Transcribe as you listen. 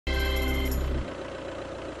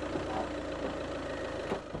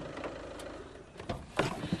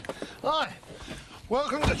Hi,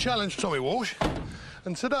 welcome to the challenge, Tommy Walsh.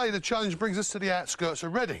 And today the challenge brings us to the outskirts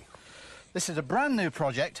of Reading. This is a brand new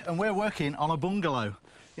project and we're working on a bungalow.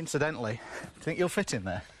 Incidentally, do you think you'll fit in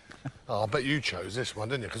there? Oh, I bet you chose this one,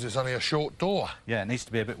 didn't you? Because it's only a short door. Yeah, it needs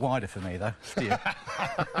to be a bit wider for me, though.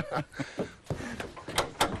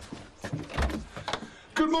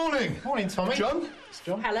 Good morning. Morning, Tommy. John. It's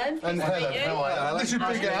John. Helen. And Helen. How are you? This is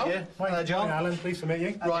Big Al. Hello, John. Hi, Alan. Pleased to meet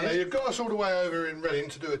you. Right, now you've got us all the way over in Reading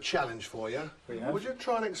to do a challenge for you. We have. Would you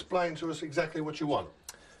try and explain to us exactly what you want?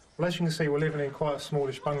 Well, as you can see, we're living in quite a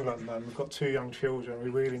smallish bungalow at the moment. We've got 2 young children.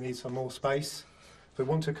 We really need some more space. We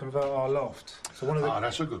want to convert our loft. So one of the...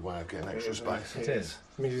 that's a good way of getting extra space. It is.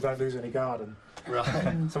 It means you don't lose any garden.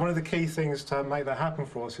 Right. So one of the key things to make that happen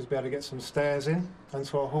for us is be able to get some stairs in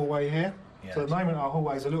into our hallway here. Yeah. So at the moment our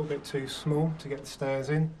hallway is a little bit too small to get the stairs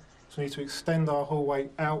in. So we need to extend our hallway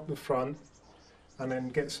out the front and then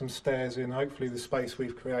get some stairs in, hopefully the space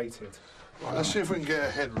we've created. Right, let's see if we can get our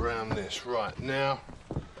head around this. Right, now,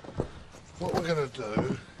 what we're going to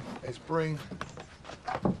do is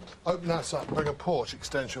open that up, bring a porch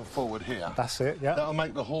extension forward here. That's it, yeah. That'll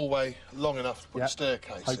make the hallway long enough to put a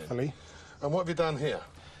staircase hopefully. in. And what have you done here?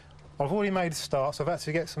 I've already made a start, so I've had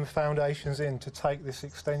to get some foundations in to take this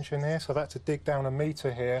extension here. So I've had to dig down 1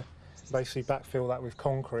 metre here, basically backfill that with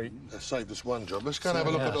concrete. That saved us one job. Let's go and have a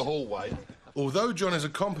look at the hallway. Although John is a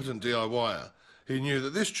competent DIYer, he knew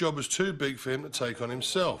that this job was too big for him to take on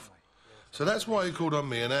himself. So that's why he called on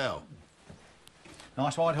me and Al.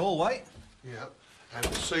 Nice wide hallway. Yeah. And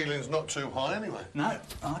the ceiling's not too high anyway. No,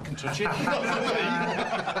 I can touch it.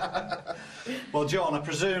 Well, John, I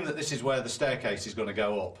presume that this is where the staircase is going to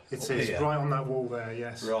go up. It is, here. right on that wall there,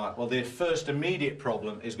 yes. Right, well, the first immediate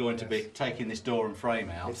problem is going to be taking this door and frame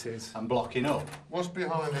out It is. and blocking up. What's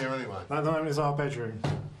behind here anyway? At the moment is our bedroom.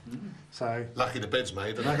 So... Lucky the bed's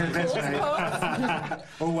made, isn't Lucky it? the bed's made.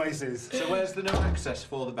 Always is. So where's the new access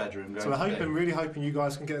for the bedroom going So we're to be? really hoping you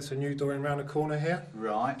guys can get us a new door in round the corner here.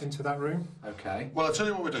 Right. Into that room. OK. Well, I'll tell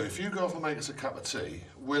you what we'll do. If you go off and make us a cup of tea,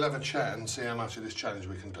 we'll have a chat and see how much of this challenge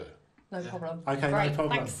we can do. No problem. OK, Great, no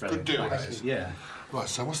problem. thanks. Good deal, that is. Yeah. Right,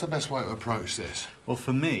 so what's the best way to approach this? Well,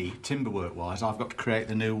 for me, timberwork-wise, I've got to create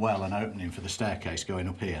the new well and opening for the staircase going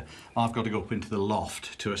up here. I've got to go up into the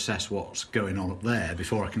loft to assess what's going on up there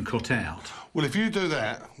before I can cut out. Well, if you do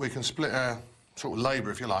that, we can split our sort of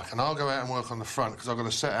labour, if you like, and I'll go out and work on the front because I've got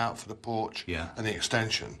to set out for the porch and the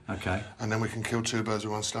extension. OK. And then we can kill 2 birds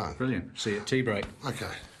with 1 stone. Brilliant. See you at tea break. OK.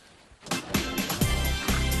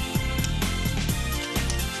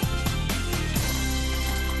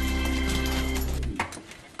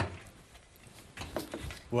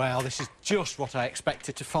 Well, this is just what I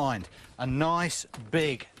expected to find. A nice,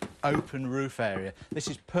 big, open roof area. This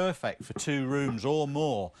is perfect for 2 rooms or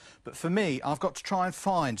more. But for me, I've got to try and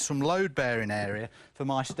find some load-bearing area for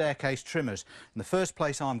my staircase trimmers. And the first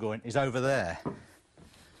place I'm going is over there.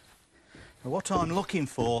 Now, what I'm looking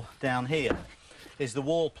for down here is the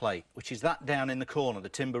wall plate, which is that down in the corner, the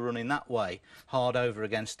timber running that way, hard over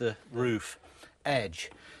against the roof edge.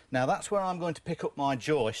 Now, that's where I'm going to pick up my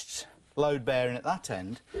joists, load bearing at that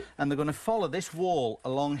end, and they're going to follow this wall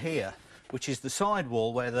along here, which is the side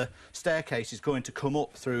wall where the staircase is going to come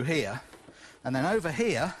up through here. And then over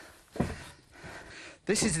here,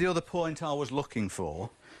 this is the other point I was looking for,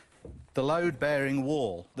 the load bearing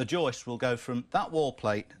wall. The joist will go from that wall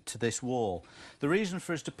plate to this wall. The reason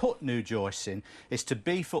for us to put new joists in is to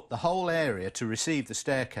beef up the whole area to receive the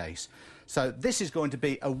staircase. So this is going to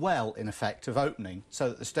be a well, in effect, of opening so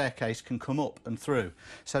that the staircase can come up and through.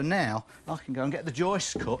 So now I can go and get the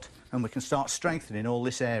joists cut and we can start strengthening all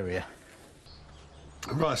this area.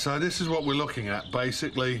 Right, so this is what we're looking at.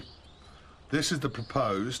 Basically, this is the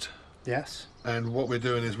proposed. Yes. And what we're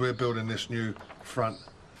doing is we're building this new front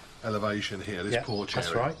elevation here, this porch area.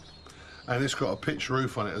 That's right. And it's got a pitched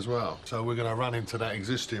roof on it as well. So we're going to run into that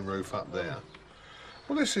existing roof up there.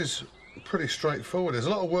 Well, this is pretty straightforward. There's a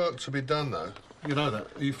lot of work to be done, though. You know that.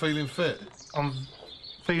 Are you feeling fit? I'm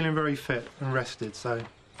feeling very fit and rested, so...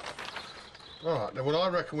 All right, then, well, I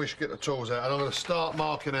reckon we should get the tools out, and I'm going to start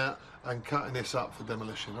marking out and cutting this up for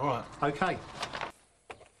demolition, all right? OK.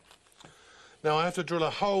 Now, I have to drill a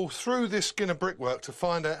hole through this skin of brickwork to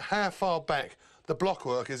find out how far back the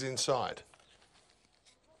blockwork is inside.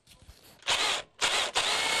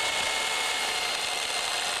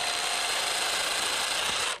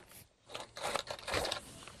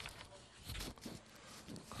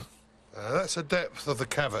 That's the depth of the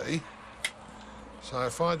cavity. So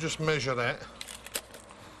if I just measure that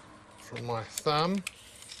from my thumb,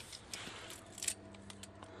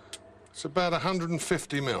 it's about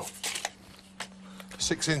 150 mil.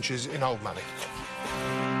 6 inches in old money.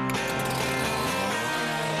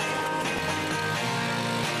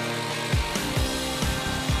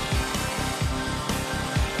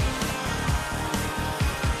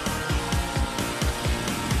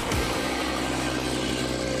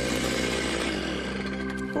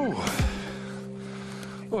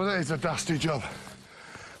 Oh, that is a dusty job.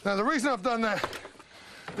 Now, the reason I've done that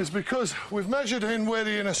is because we've measured in where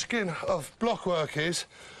the inner skin of blockwork is,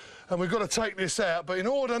 and we've got to take this out. But in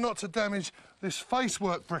order not to damage this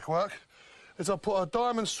facework brickwork, is I put a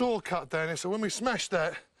diamond saw cut down here, so when we smash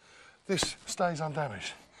that, this stays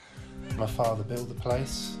undamaged. My father built the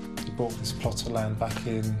place. He bought this plot of land back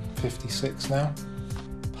in '56 now.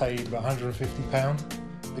 Paid about £150.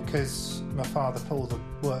 Because my father put all the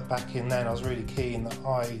work back in then, I was really keen that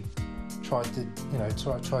I tried to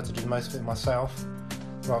do most of it myself,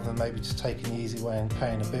 rather than maybe just taking the easy way and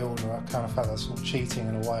paying a builder. I kind of felt that sort of cheating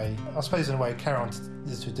in a way. I suppose in a way carry on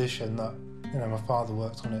the tradition that, you know, my father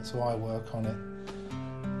worked on it, so I work on it.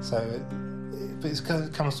 So but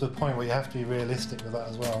it comes to a point where you have to be realistic with that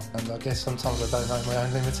as well. And I guess sometimes I don't know my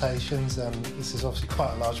own limitations, and this is obviously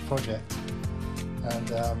quite a large project.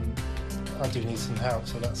 And I do need some help,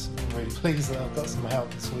 so I'm really pleased that I've got some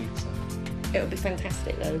help this week. So. It'll be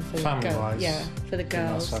fantastic though for family-wise. Yeah, for the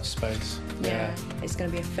girls. Nice to have space. Yeah, it's going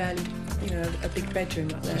to be a fairly, you know, a big bedroom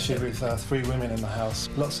up there. Especially with 3 women in the house.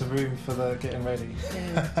 Lots of room for the getting ready.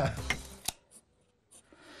 Yeah.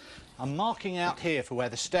 I'm marking out here for where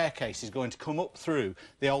the staircase is going to come up through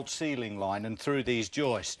the old ceiling line and through these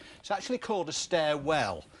joists. It's actually called a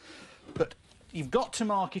stairwell, but you've got to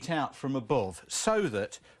mark it out from above so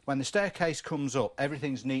that when the staircase comes up,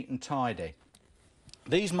 everything's neat and tidy.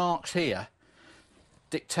 These marks here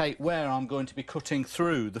dictate where I'm going to be cutting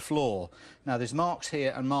through the floor. Now, there's marks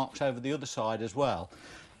here and marks over the other side as well.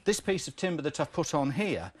 This piece of timber that I've put on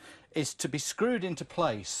here is to be screwed into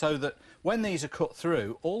place so that when these are cut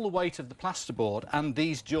through, all the weight of the plasterboard and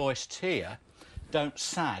these joists here don't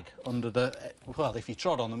sag under the... well, if you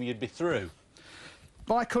trod on them, you'd be through.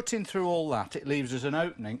 By cutting through all that, it leaves us an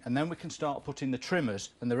opening, and then we can start putting the trimmers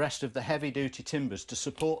and the rest of the heavy-duty timbers to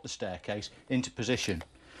support the staircase into position.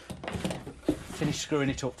 Finish screwing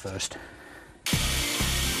it up first.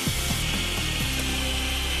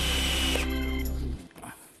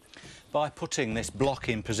 By putting this block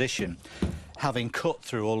in position, having cut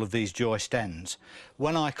through all of these joist ends,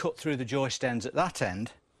 when I cut through the joist ends at that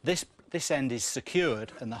end, this end is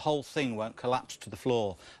secured and the whole thing won't collapse to the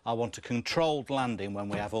floor. I want a controlled landing when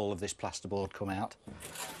we have all of this plasterboard come out.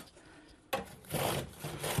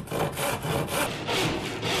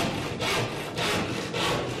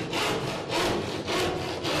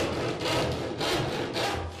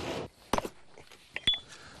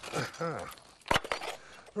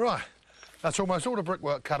 Right, that's almost all the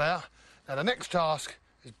brickwork cut out. Now the next task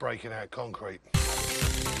is breaking out concrete.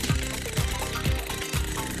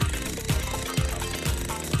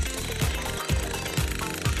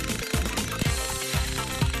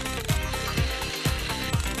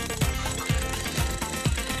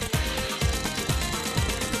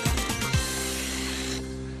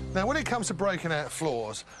 Now, when it comes to breaking out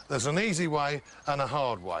floors, there's an easy way and a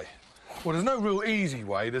hard way. Well, there's no real easy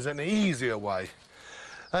way, there's an easier way.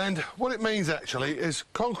 And what it means, actually, is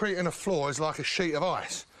concrete in a floor is like a sheet of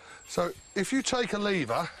ice. So if you take a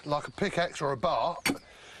lever, like a pickaxe or a bar,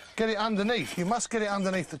 get it underneath. You must get it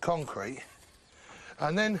underneath the concrete,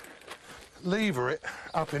 and then lever it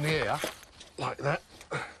up in the air, like that.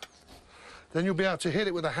 Then you'll be able to hit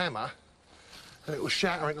it with a hammer, and it will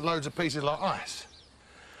shatter into loads of pieces like ice.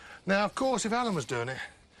 Now, of course, if Alan was doing it,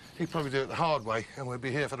 he'd probably do it the hard way, and we'd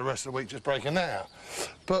be here for the rest of the week just breaking that out.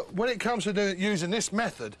 But when it comes to using this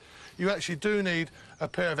method, you actually do need a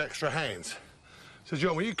pair of extra hands. So,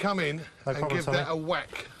 John, will you come in and give that a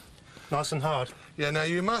whack? Nice and hard. Yeah, now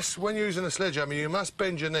you must, when using a sledgehammer, you must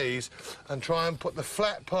bend your knees and try and put the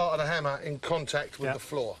flat part of the hammer in contact with the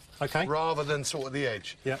floor. OK. Rather than sort of the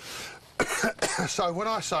edge. Yeah. So when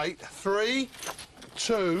I say 3,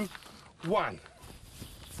 2, 1.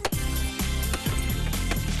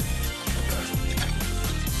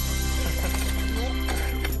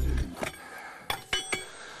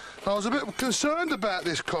 I was a bit concerned about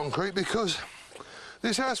this concrete because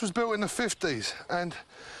this house was built in the 50s and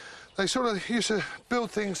they sort of used to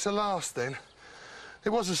build things to last then.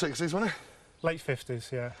 It was the 60s, wasn't it? Late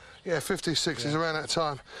 50s, yeah. Yeah, 50s, 60s, around that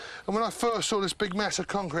time. And when I first saw this big mass of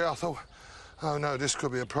concrete, I thought, oh no, this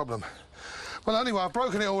could be a problem. Well, anyway, I've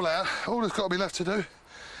broken it all out. All that's got to be left to do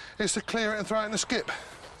is to clear it and throw it in the skip.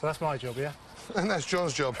 So that's my job, yeah? And that's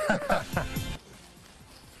John's job.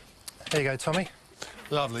 Here you go, Tommy.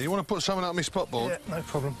 Lovely. You want to put something up my spot board? Yeah, no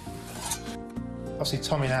problem. Obviously,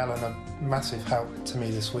 Tommy and Alan are massive help to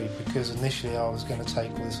me this week because initially I was going to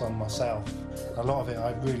take all this on myself. A lot of it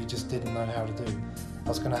I really just didn't know how to do. I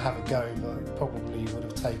was going to have a go, but it probably would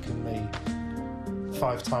have taken me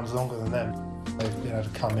 5 times longer than them. They've been able to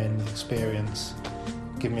come in with experience,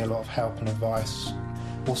 give me a lot of help and advice.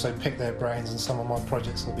 also pick their brains on some of my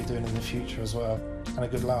projects I'll be doing in the future as well, and a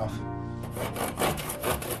good laugh.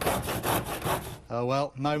 Oh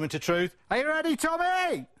well, moment of truth. Are you ready,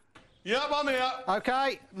 Tommy? Yep, I'm here.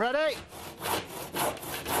 OK, ready?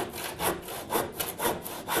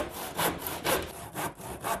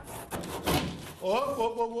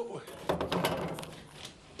 Oh.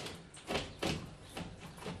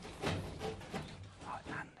 Right,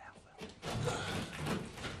 hand now,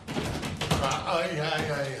 Aye.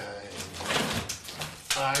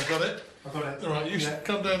 I got it. I got it. All right, you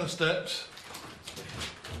come down the steps.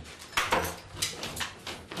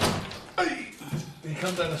 Hey. You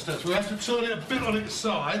come down the steps. We have to turn it a bit on its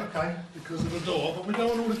side, Okay. because of the door, but we don't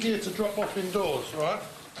want all the gear to drop off indoors, right?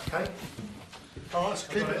 Okay. All right,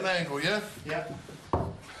 so keep it at an angle, yeah? Yeah.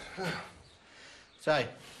 So, it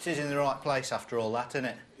is in the right place after all that, isn't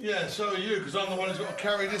it? Yeah, so are you, because I'm the one who's got to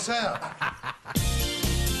carry this out.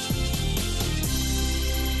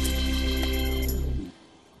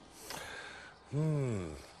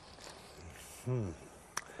 Not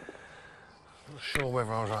sure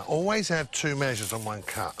whether I was right. Always have two measures on one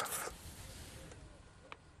cut.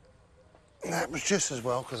 That was just as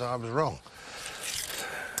well, because I was wrong.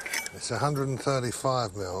 It's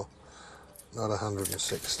 135mm, not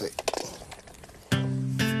 160.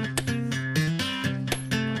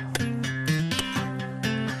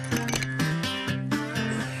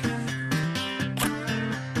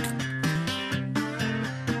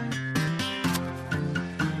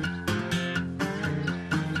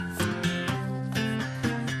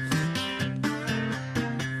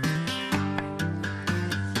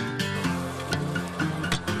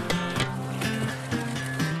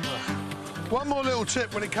 One more little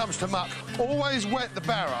tip when it comes to muck. Always wet the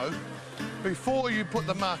barrow before you put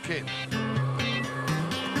the muck in.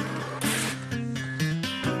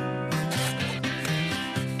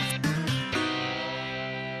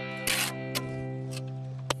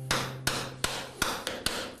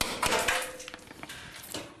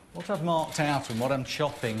 What I've marked out and what I'm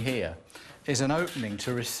chopping here is an opening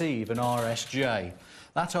to receive an RSJ.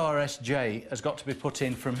 That RSJ has got to be put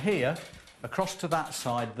in from here across to that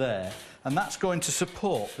side there, and that's going to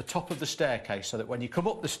support the top of the staircase so that when you come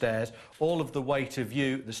up the stairs, all of the weight of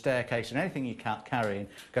you, the staircase and anything you can't carry in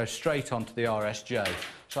goes straight onto the RSJ.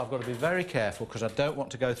 So I've got to be very careful because I don't want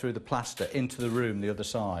to go through the plaster into the room the other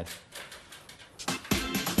side.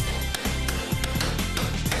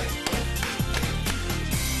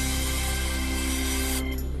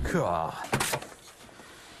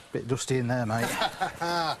 Bit dusty in there, mate.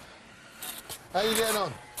 How you getting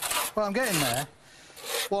on? Well, I'm getting there.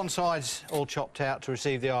 One side's all chopped out to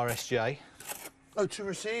receive the RSJ. Oh, to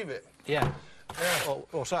receive it? Yeah. Yeah.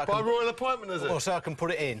 Or so I By can, royal appointment, is it? or so I can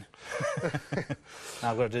put it in.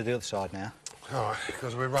 Now I've got to do the other side now. All right,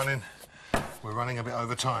 because we're running a bit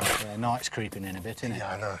over time. Yeah, night's creeping in a bit, isn't it?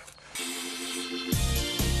 Yeah, I know.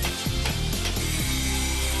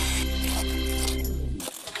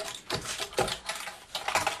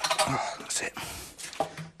 That's it.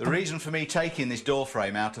 The reason for me taking this door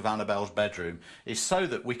frame out of Annabelle's bedroom is so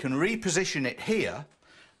that we can reposition it here,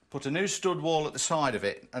 put a new stud wall at the side of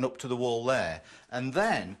it and up to the wall there, and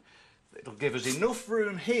then it'll give us enough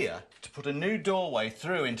room here to put a new doorway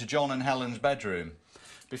through into John and Helen's bedroom.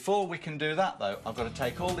 Before we can do that, though, I've got to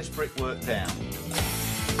take all this brickwork down.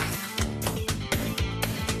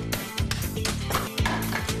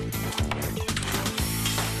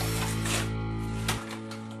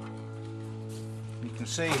 You can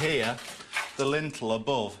see here the lintel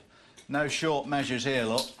above. No short measures here,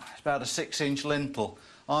 look. It's about a 6-inch lintel.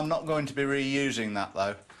 I'm not going to be reusing that,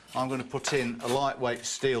 though. I'm going to put in a lightweight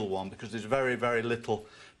steel one because there's very, very little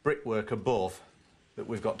brickwork above that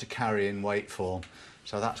we've got to carry in weight form.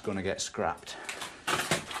 So that's going to get scrapped.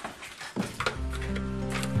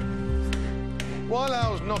 While I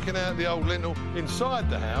was knocking out the old lintel inside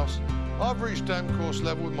the house, I've reached damp course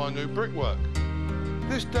level with my new brickwork.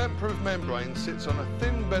 This damp-proof membrane sits on a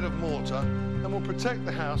thin bed of mortar and will protect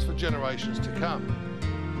the house for generations to come.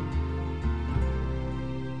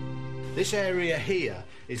 This area here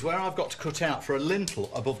is where I've got to cut out for a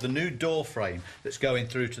lintel above the new door frame that's going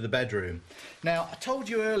through to the bedroom. Now, I told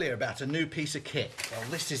you earlier about a new piece of kit. Well,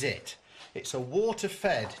 this is it. It's a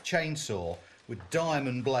water-fed chainsaw with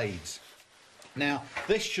diamond blades. Now,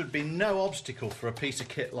 this should be no obstacle for a piece of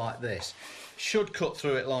kit like this. Should cut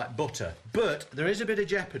through it like butter, but there is a bit of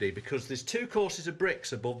jeopardy because there's 2 courses of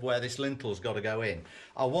bricks above where this lintel's got to go in.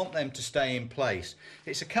 I want them to stay in place.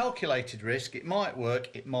 It's a calculated risk. It might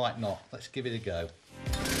work, it might not. Let's give it a go.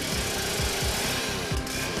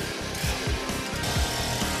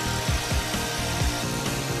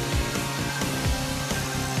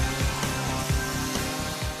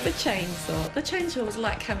 The chainsaw. The chainsaw was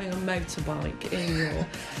like having a motorbike in your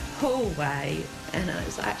hallway, and it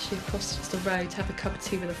was actually across the road to have a cup of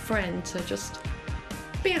tea with a friend to just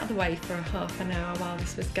be out of the way for a half an hour while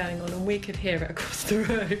this was going on, and we could hear it across the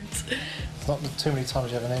road. It's not too many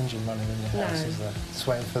times you have an engine running in your house, No. is there? Just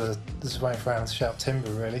waiting for everyone to shout timber,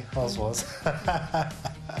 really. Oz was. There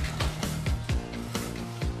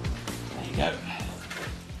you go.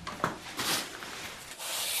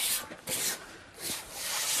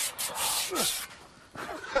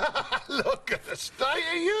 Look at the state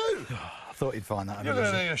of you! I thought you'd find that. You're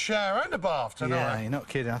going to need a shower and a bath Yeah, tonight. you're not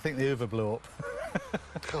kidding. I think the Hoover blew up.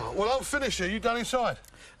 God, well, I'm finished here. You done inside?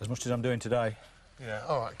 As much as I'm doing today. Yeah,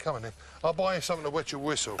 all right, come on in. I'll buy you something to wet your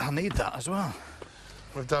whistle. I need that as well.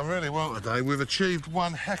 We've done really well today. We've achieved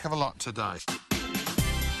one heck of a lot today.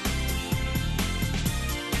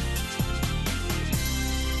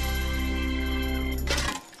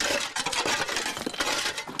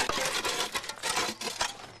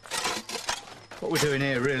 What we're doing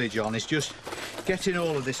here, really, John, is just getting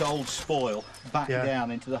all of this old spoil back down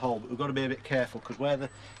into the hole. But we've got to be a bit careful because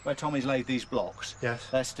where Tommy's laid these blocks,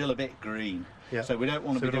 they're still a bit green. Yeah. So we don't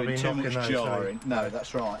want to be doing too much jarring. No,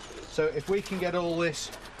 that's right. So if we can get all this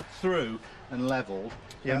through and levelled,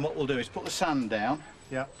 then what we'll do is put the sand down.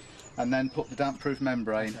 Yeah. And then put the damp-proof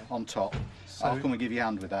membrane on top. So I'll come and give you a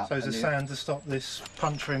hand with that. So is the sand to stop this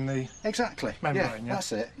puncturing the membrane? Yeah,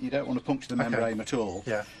 that's it. You don't want to puncture the membrane at all.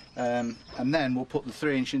 Yeah. And then we'll put the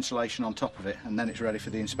 3-inch insulation on top of it, and then it's ready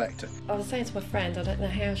for the inspector. I was saying to my friend, I don't know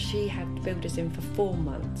how she had builders in for 4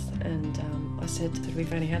 months, and I said that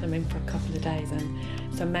we've only had them in for a couple of days, and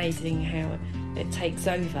it's amazing how it takes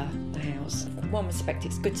over the house. In one respect,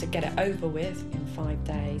 it's good to get it over with in 5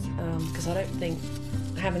 days, because I don't think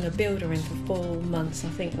having a builder in for 4 months, I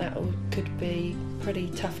think that could be pretty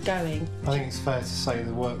tough going. I think it's fair to say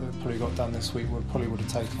the work that probably got done this week probably would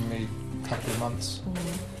have taken me a couple of months.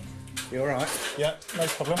 You all right? Yeah, no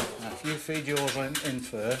problem. Now, if you feed yours in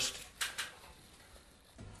first.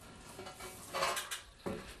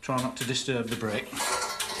 Try not to disturb the brick.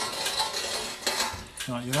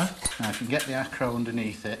 Right, you know? Now, if you can get the acro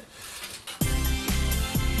underneath it.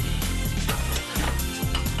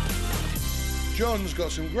 John's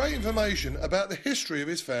got some great information about the history of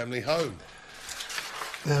his family home.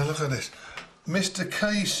 Now, look at this. Mr.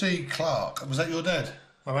 K.C. Clark. Was that your dad?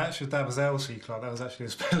 Well, actually, that was L.C. Clark. That was actually a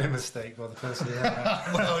spelling mistake by the person who wrote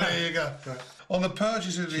that. Well, there you go. Right. On the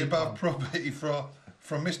purchase of the above property from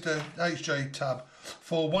Mr. H.J. Tubb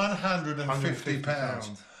for £150.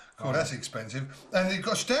 God, that's expensive. And you've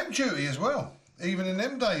got stamp duty as well, even in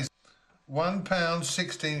them days. £1,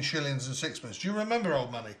 16 shillings and sixpence. Do you remember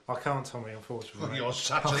old money? I can't, Tommy, unfortunately. Oh, you're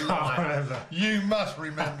such a I can't liar. remember. You must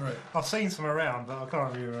remember it. I've seen some around, but I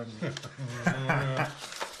can't really remember.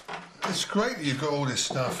 It's great that you've got all this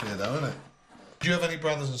stuff here, though, isn't it? Do you have any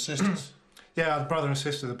brothers and sisters? Yeah, the brother and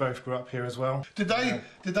sister that both grew up here as well. Did they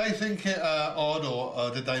think it odd, or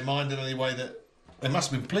did they mind in any way that... They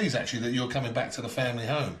must have been pleased, actually, that you're coming back to the family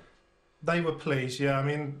home. They were pleased, yeah. I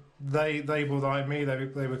mean, they were like me.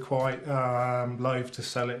 They were quite loath to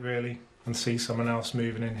sell it, really, and see someone else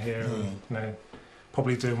moving in here and, you know,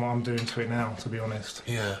 probably doing what I'm doing to it now, to be honest.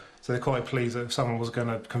 Yeah. So they're quite pleased that if someone was going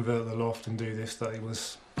to convert the loft and do this, that it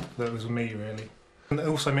was me, really. And it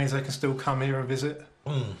also means they can still come here and visit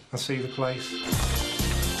and see the place.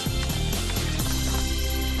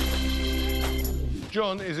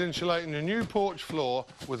 John is insulating a new porch floor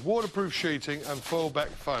with waterproof sheeting and foil-back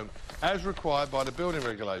foam, as required by the building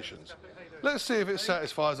regulations. Let's see if it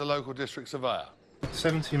satisfies the local district surveyor.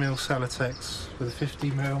 70mm Celotex with a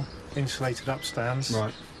 50mm insulated upstands.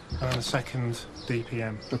 Right. And a second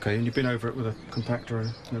DPM. Okay, and you've been over it with a compactor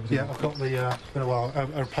and everything? Yeah, I've got the,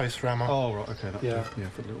 a post rammer. Oh, right, okay, that, Yeah. Yeah,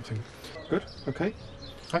 for the little thing. Good, okay.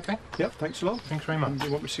 Okay. Yep, thanks a lot. Thanks very much. And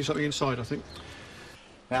you want me to see something inside, I think?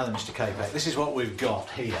 Now then, Mr. Capek, this is what we've got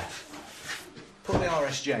here. Put the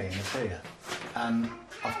RSJ in here, and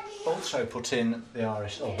I've also put in the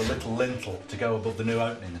the little lintel to go above the new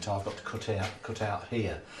opening that I've got to cut out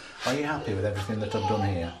here. Are you happy with everything that I've done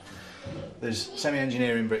here? There's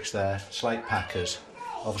semi-engineering bricks there, slate packers.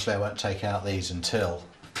 Obviously, I won't take out these until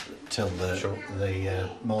the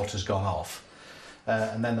mortar's gone off,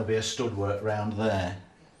 and then there'll be a stud work round there.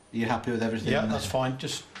 Are you happy with everything? Yeah, that's fine.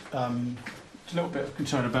 Just a little bit of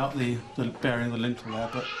concern about the bearing of the lintel there,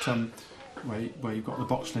 but where you've got the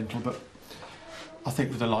box lintel. But I think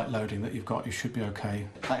with the light loading that you've got, you should be okay.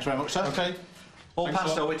 Thanks very much, sir. Okay. All Thanks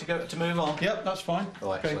passed, a lot. are we to move on? Yep, that's fine.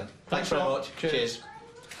 Oh, excellent. Okay. Thanks very much. Cheers.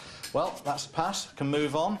 Well, that's a pass. Can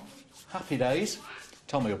move on. Happy days.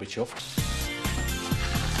 Tommy will be chuffed.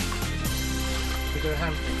 We do a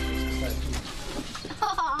hand thing.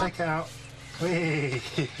 Take it out. Whee.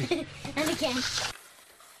 And again.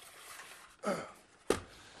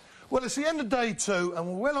 Well, it's the end of day 2 and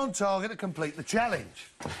we're well on target to complete the challenge.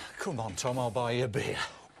 Come on, Tom, I'll buy you a beer.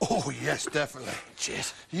 Oh, yes, definitely.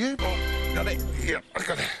 Cheers. You got it? Yeah, I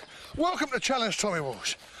got it. Welcome to Challenge Tommy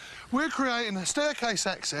Walsh. We're creating a staircase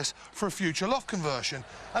access for a future loft conversion,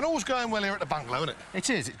 and all's going well here at the bungalow, isn't it? It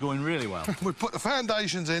is, it's going really well. We've put the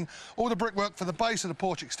foundations in, all the brickwork for the base of the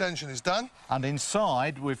porch extension is done. And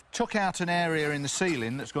inside, we've took out an area in the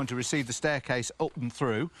ceiling that's going to receive the staircase up and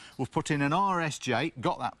through. We've put in an RSJ,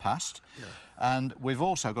 got that passed, and we've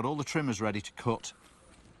also got all the trimmers ready to cut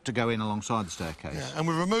to go in alongside the staircase. Yeah, and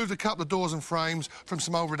we've removed a couple of doors and frames from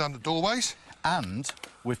some old redundant doorways. And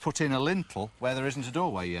we've put in a lintel where there isn't a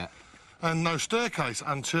doorway yet. And no staircase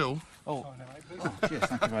until... Oh, cheers,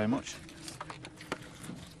 thank you very much.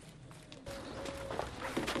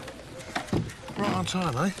 Right on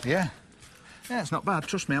time, eh? Yeah. Yeah, it's not bad.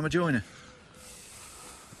 Trust me, I'm a joiner.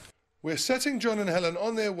 We're setting John and Helen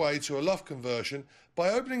on their way to a loft conversion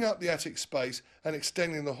by opening up the attic space and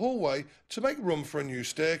extending the hallway to make room for a new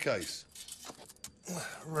staircase.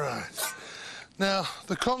 Right. Now,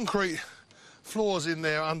 the concrete floors in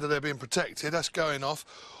there under there being protected, that's going off.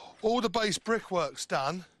 All the base brickwork's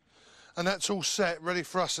done, and that's all set, ready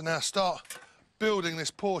for us to now start building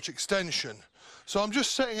this porch extension. So I'm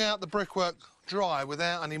just setting out the brickwork dry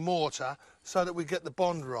without any mortar so that we get the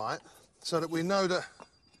bond right, so that we know that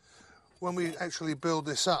when we actually build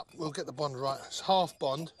this up, we'll get the bond right. It's half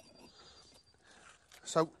bond.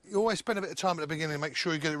 So you always spend a bit of time at the beginning to make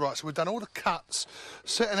sure you get it right. So we've done all the cuts,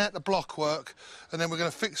 setting out the block work, and then we're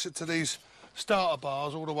going to fix it to these starter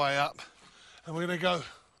bars all the way up. And we're going to go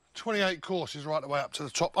 28 courses right the way up to the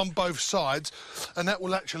top on both sides, and that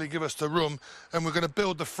will actually give us the room. And we're going to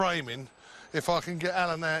build the framing if I can get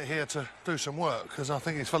Alan out here to do some work, because I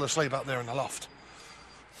think he's fell asleep up there in the loft.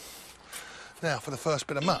 Now for the first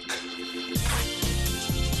bit of muck.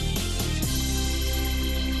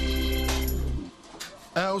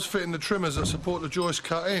 Al's fitting the trimmers that support the joist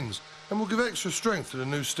cut ends and will give extra strength to the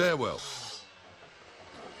new stairwell.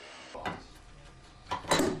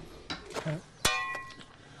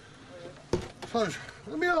 So,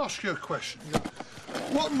 let me ask you a question.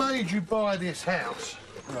 What made you buy this house,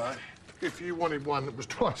 right, if you wanted one that was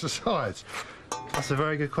twice the size? That's a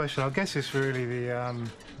very good question. I guess it's really the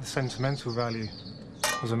sentimental value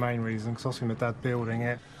was the main reason, because obviously my dad building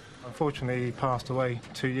it. Unfortunately, he passed away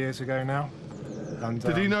 2 years ago now. And,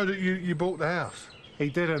 Did he know that you bought the house? He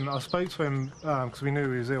didn't. I spoke to him because we knew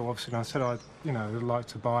he was ill, obviously, and I said I'd like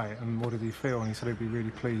to buy it, and what did he feel? And he said he'd be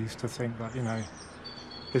really pleased to think that,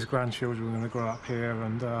 his grandchildren were going to grow up here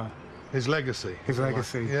and... His legacy. His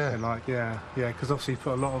legacy, yeah. Because obviously he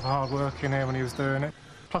put a lot of hard work in here when he was doing it.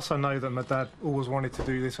 Plus I know that my dad always wanted to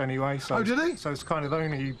do this anyway. So, oh, did he? So it's kind of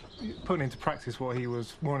only putting into practice what he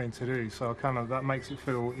was wanting to do, so that makes it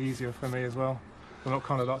feel easier for me as well. I'm not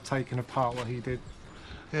kind of like taking apart what he did.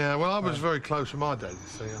 Yeah, well, I was very close with my dad, you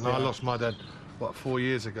see, and I lost my dad, 4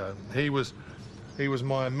 years ago. He was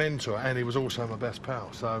my mentor, and he was also my best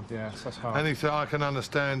pal, so... Yeah, that's hard. Anything I can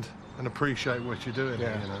understand and appreciate what you're doing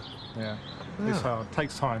here, Yeah, it's hard. It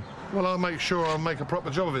takes time. Well, I'll make sure I'll make a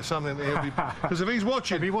proper job of it, something that he'll be... Because if he's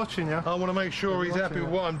watching... He'll be watching, yeah. I want to make sure he's happy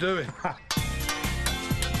with what I'm doing.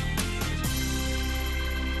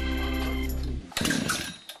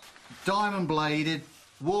 Diamond bladed,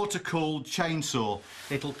 water cooled chainsaw.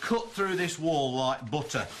 It'll cut through this wall like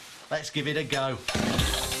butter. Let's give it a go.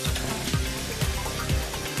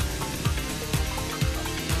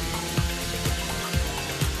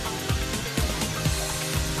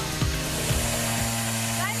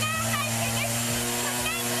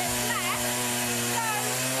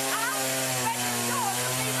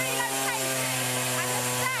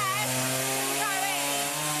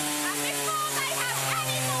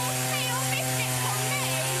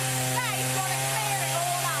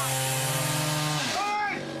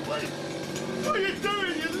 What are you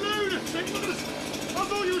doing, you lunatic? I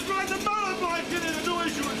thought you was riding a motorbike in the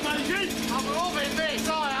noise you was making. I'm loving this,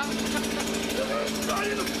 I am.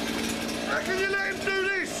 How can you let him do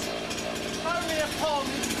this? Only a pond.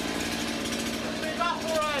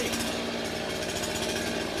 Evaporate.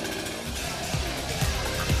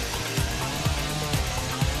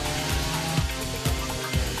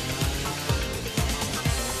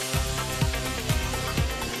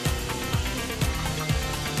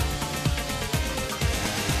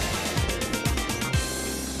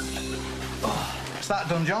 That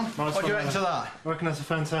done, John? What do you reckon to that? I reckon that's a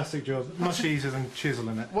fantastic job. Much easier than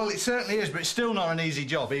chiselling it. Well, it certainly is, but it's still not an easy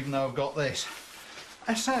job, even though I've got this.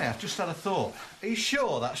 I say, I've just had a thought. Are you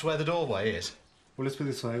sure that's where the doorway is? Well, let's put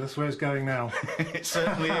it this way, that's where it's going now. It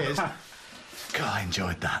certainly is. God, I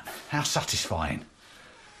enjoyed that. How satisfying.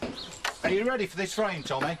 Are you ready for this frame,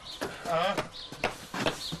 Tommy?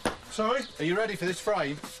 Sorry? Are you ready for this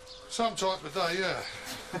frame? Some type of day, yeah.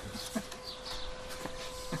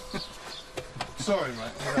 Sorry,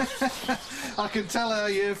 mate. Yeah. I can tell how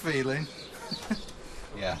you're feeling.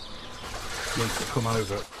 Yeah. Needs to come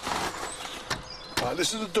over. Right,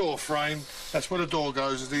 this is the door frame. That's where the door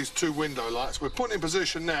goes, is these two window lights. We're putting in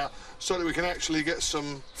position now so that we can actually get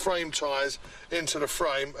some frame ties into the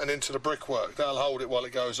frame and into the brickwork. That'll hold it while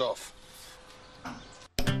it goes off.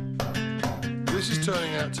 This is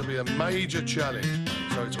turning out to be a major challenge,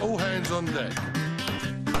 so it's all hands on deck.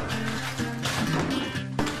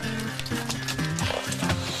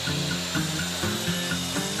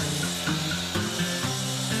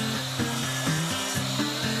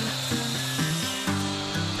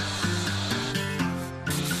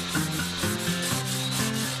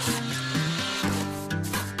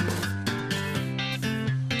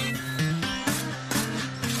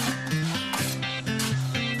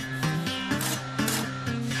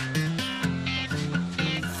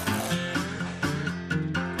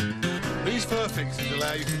 These fur fixings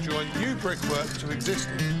allow you to join new brickwork to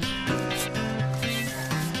existing.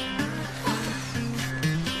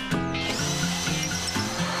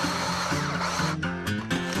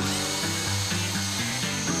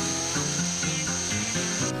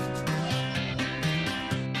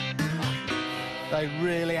 They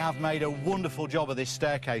really have made a wonderful job of this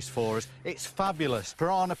staircase for us. It's fabulous.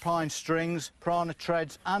 Piranha pine strings, piranha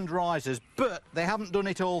treads and risers, but they haven't done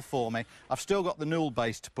it all for me. I've still got the newel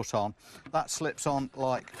base to put on. That slips on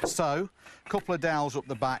like so. A couple of dowels up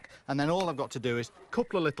the back, and then all I've got to do is a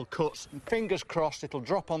couple of little cuts, and fingers crossed it'll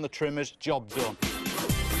drop on the trimmers, job done.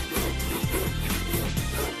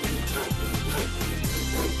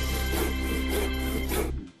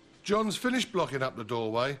 John's finished blocking up the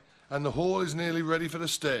doorway and the hall is nearly ready for the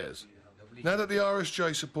stairs. Now that the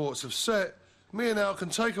RSJ supports have set, me and Al can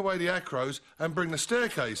take away the acros and bring the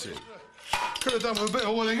staircase in. Could have done with a bit of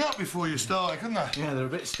oiling up before you started, couldn't I? Yeah, they're a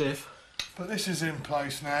bit stiff. But this is in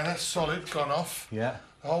place now, that's solid, gone off. Yeah.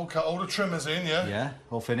 The hole cut, all the trimmers in, yeah? Yeah,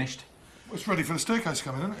 all finished. It's ready for the staircase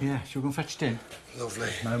coming, isn't it? Yeah, shall we go and fetch it in? Lovely.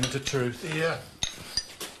 Moment of truth. Yeah.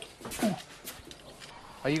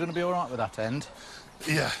 Are you going to be all right with that end?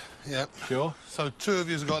 Yeah, yeah. Sure. So two of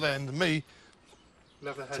you's got the end, and me.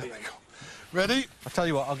 Never had it. Ready? I'll tell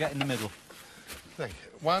you what, I'll get in the middle. Thank you.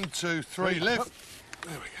 1, 2, 3, lift.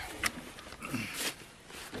 There we go.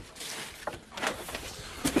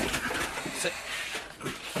 Sit.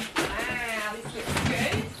 Wow, this looks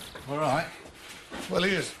good. All right. Well,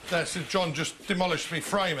 he is. That's it. John just demolished me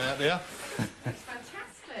frame out there. It's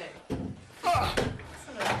fantastic.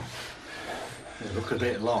 They look a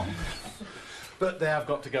bit long. But they have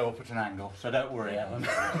got to go up at an angle, so don't worry, Ellen.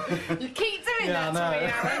 You keep doing Yeah, I that to me,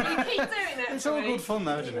 know. Alan. You keep doing that It's to all me. good fun,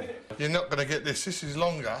 though, isn't it? You're not going to get this. This is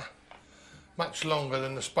longer, much longer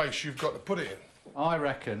than the space you've got to put it in. I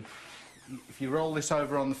reckon if you roll this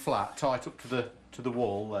over on the flat, tie it up to the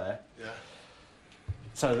wall there, Yeah.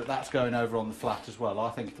 so that that's going over on the flat as well, I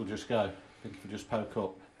think it'll just go. I think it'll just poke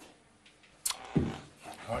up.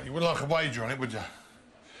 All right, you wouldn't like a wager on it, would you?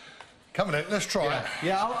 Come on, then, let's try it.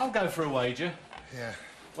 Yeah, I'll go for a wager Yeah.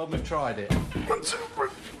 when we've tried it. 1, 2, 3.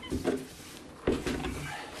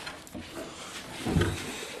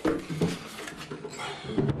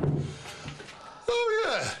 Oh,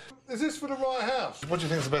 yeah. Is this for the right house? What do you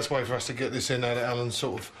think is the best way for us to get this in now that Alan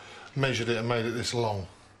sort of measured it and made it this long?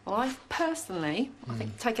 Well, I personally, I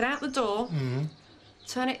think take it out the door,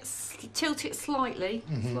 turn it, tilt it slightly,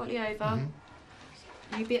 slightly over.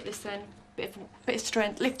 You be at this end, bit of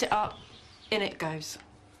strength, lift it up, in it goes.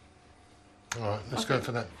 All right, let's go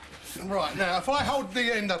for that. Right, now, if I hold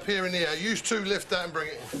the end up here in the air, you two lift that and bring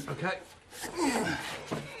it in. Okay.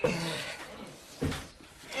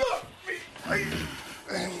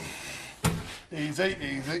 Easy,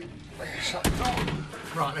 easy. Shut the door.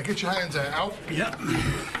 Right, now get your hands out, Al. Yep.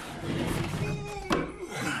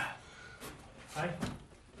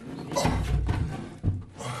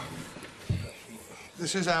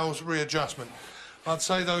 This is Al's readjustment. I'd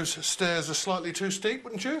say those stairs are slightly too steep,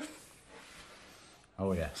 wouldn't you?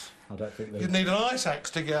 Oh yes. I don't think You'd need an ice axe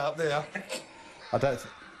to get up there. I don't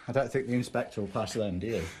think the inspector will pass them, do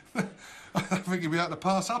you? I don't think he'd be able to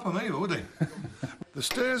pass up them either, would he? The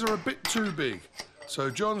stairs are a bit too big, so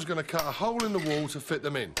John's going to cut a hole in the wall to fit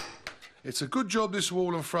them in. It's a good job this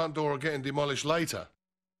wall and front door are getting demolished later.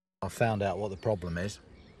 I found out what the problem is.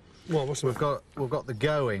 Well, what's the We've got the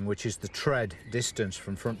going, which is the tread distance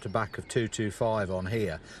from front to back of 225 on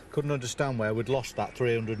here. Couldn't understand where we'd lost that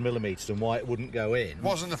 300 millimetres and why it wouldn't go in.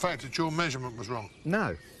 Wasn't the fact that your measurement was wrong?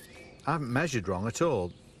 No, I haven't measured wrong at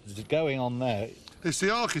all. There's going on there. It's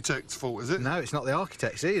the architect's fault, is it? No, it's not the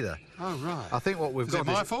architect's either. Oh, right. I think what we've got is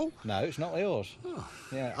it my fault? No, it's not yours. Oh.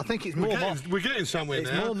 Yeah, I think it's We're more getting, we're getting somewhere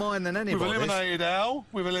it's now. more mine than anybody's. We've eliminated Al,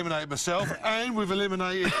 we've eliminated myself, and we've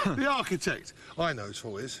eliminated the architect. I know whose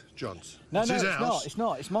fault it is. John's. No, it's no, his it's house. not. It's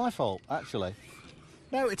not. It's my fault, actually.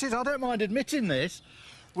 No, it is. I don't mind admitting this.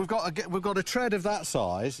 We've got a tread of that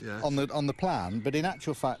size Yes. on the plan, but in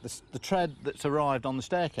actual fact, the tread that's arrived on the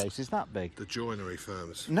staircase is that big. The joinery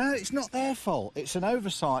firms. No, it's not their fault. It's an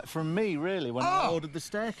oversight from me, really, when I Oh! ordered the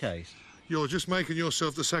staircase. You're just making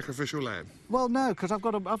yourself the sacrificial lamb. Well, no, because I've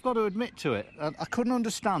got to admit to it. I couldn't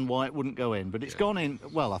understand why it wouldn't go in, but it's gone in.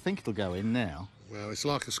 Well, I think it'll go in now. Well, it's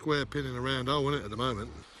like a square pin in a round hole, isn't it, at the moment?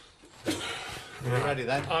 You ready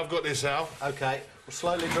then? I've got this, Al. Okay, we'll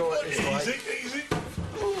slowly draw it this way. Easy.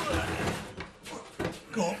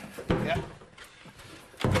 Go on. Yeah.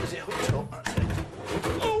 Is it hooked up? That's it.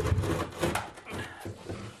 Oh.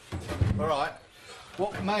 All right.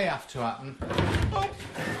 What may have to happen? Oh.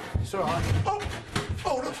 It's all right. Oh.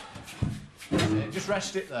 Hold up. That's it. Just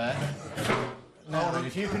rest it there. Now, then,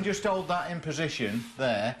 if you can just hold that in position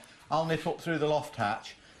there, I'll nip up through the loft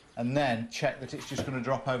hatch and then check that it's just going to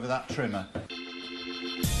drop over that trimmer.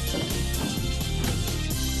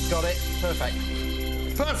 Got it. Perfect.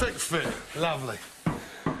 Perfect fit. Lovely.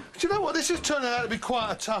 Do you know what? This is turning out to be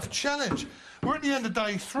quite a tough challenge. We're at the end of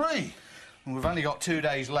day 3. And we've only got 2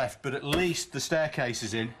 days left, but at least the staircase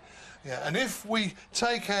is in. Yeah, and if we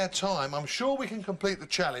take our time, I'm sure we can complete the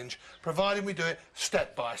challenge, providing we do it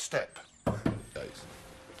step by step.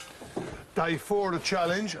 Day 4 of the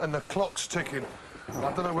challenge, and the clock's ticking.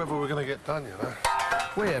 I don't know whether we're going to get done, you know.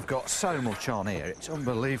 We have got so much on here, it's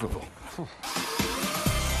unbelievable.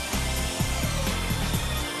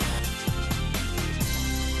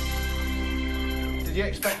 Did you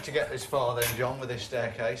expect to get this far then, John, with this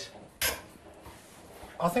staircase?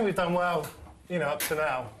 I think we've done well, you know, up to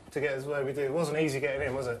now to get us where we did. It wasn't easy getting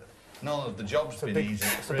in, was it? None of the job's been easy,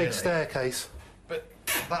 It's a really. big staircase. But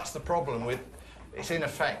that's the problem with... It's in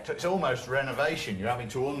effect, it's almost renovation. You're having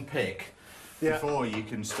to unpick before you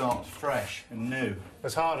can start fresh and new.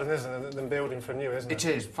 It's harder, isn't it, than building from new, isn't it?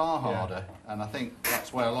 It is, far harder, and I think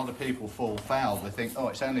that's where a lot of people fall foul. They think, oh,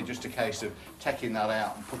 it's only just a case of taking that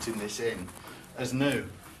out and putting this in as new.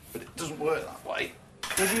 But it doesn't work that way.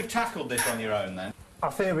 Would you have tackled this on your own, then? I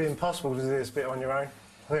think it'd be impossible to do this bit on your own.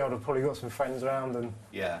 I think I'd have probably got some friends around and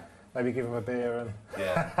Yeah. maybe give them a beer and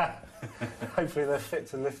Yeah. hopefully they're fit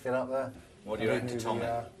to lift it up there. What do you reckon to Tommy?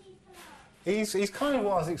 He's kind of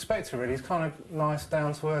what I was expecting, really. He's kind of nice,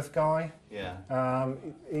 down-to-earth guy. Yeah.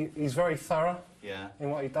 He's very thorough Yeah. in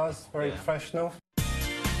what he does, very professional.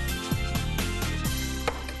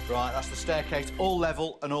 Right, that's the staircase, all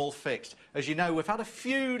level and all fixed. As you know, we've had a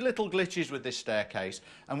few little glitches with this staircase,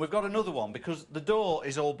 and we've got another one because the door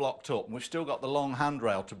is all blocked up, and we've still got the long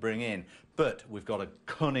handrail to bring in, but we've got a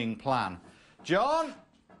cunning plan. John?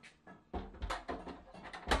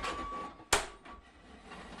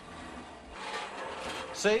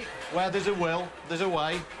 See, where there's a will, there's a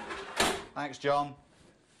way. Thanks, John.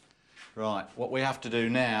 Right, what we have to do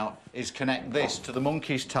now is connect this to the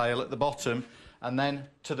monkey's tail at the bottom and then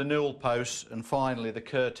to the newel posts and finally the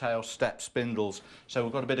curtail step spindles. So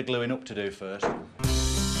we've got a bit of gluing up to do first.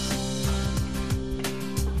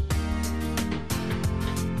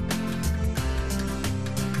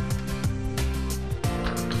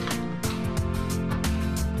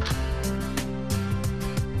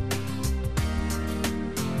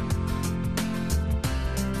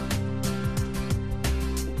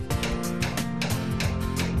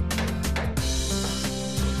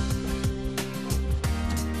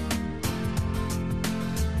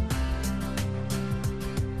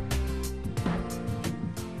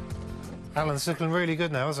 Alan, this is looking really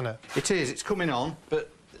good now, isn't it? It is, it's coming on, but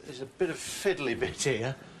there's a bit of fiddly bit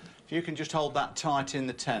here. If you can just hold that tight in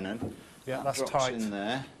the tenon. Yeah, that that's drops tight. in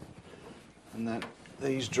there. And then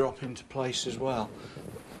these drop into place as well.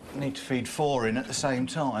 Need to feed 4 in at the same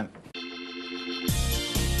time.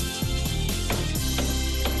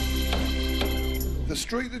 The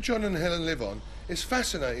street that John and Helen live on is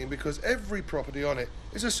fascinating because every property on it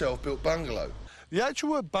is a self-built bungalow. The actual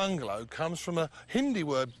word bungalow comes from a Hindi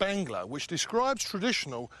word bangla, which describes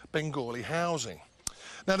traditional Bengali housing.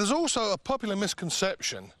 Now, there's also a popular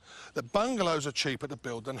misconception that bungalows are cheaper to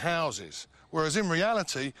build than houses, whereas in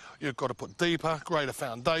reality, you've got to put deeper, greater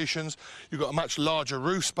foundations, you've got a much larger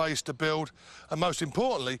roof space to build, and most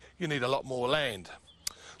importantly, you need a lot more land.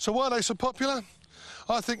 So why are they so popular?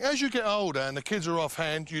 I think as you get older and the kids are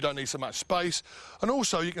offhand, you don't need so much space, and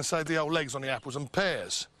also you can save the old legs on the apples and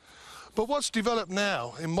pears. But what's developed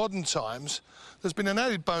now, in modern times, there's been an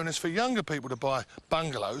added bonus for younger people to buy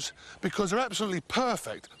bungalows because they're absolutely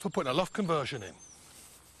perfect for putting a loft conversion in.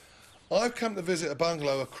 I've come to visit a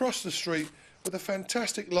bungalow across the street with a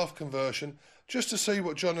fantastic loft conversion just to see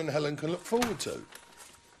what John and Helen can look forward to.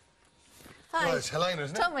 Hi. Well, it's Helena,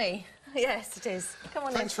 isn't it? Tommy. Yes, it is. Come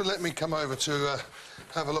on Thanks for letting me come over to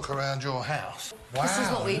have a look around your house. Wow, This is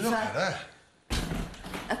what we've look at that.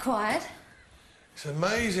 acquired. It's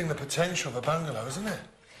amazing the potential of a bungalow, isn't it?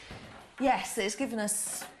 Yes, it's given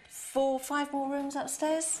us 4, 5 more rooms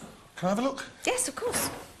upstairs. Can I have a look? Yes, of course.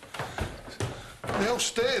 The old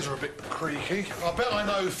stairs are a bit creaky. I bet I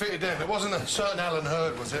know who fitted them. It wasn't a certain Alan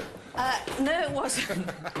Hurd, was it? No, it wasn't.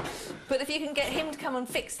 But if you can get him to come and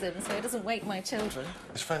fix them so he doesn't wake my children.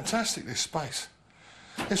 It's fantastic, this space.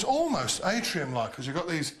 It's almost atrium-like, because you've got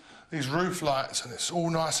these roof lights and it's all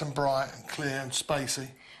nice and bright and clear and spacey.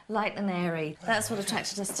 Light and airy. That's what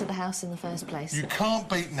attracted us to the house in the first place. You can't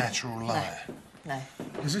beat natural light. No.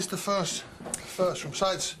 Is this the first room?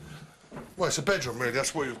 So it's... Well, it's a bedroom, really.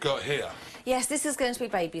 That's what you've got here. Yes, this is going to be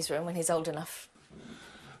baby's room when he's old enough.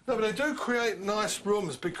 No, but they do create nice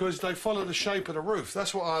rooms because they follow the shape of the roof.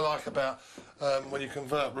 That's what I like about when you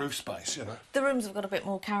convert roof space, you know. The rooms have got a bit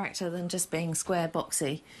more character than just being square,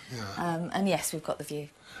 boxy. Yeah. And yes, we've got the view.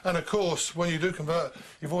 And, of course, when you do convert,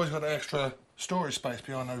 you've always got an extra storage space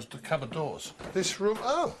behind those cupboard doors. This room...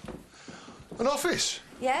 Oh, an office.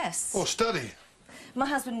 Yes. Or study. My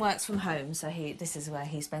husband works from home, so this is where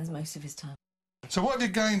he spends most of his time. So what have you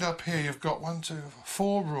gained up here? You've got 1, 2,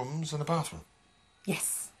 4 rooms and a bathroom.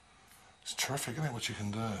 Yes. It's terrific, isn't it, what you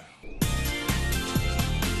can do?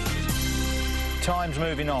 Time's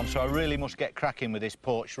moving on, so I really must get cracking with this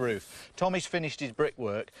porch roof. Tommy's finished his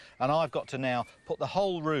brickwork, and I've got to now put the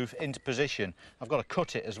whole roof into position. I've got to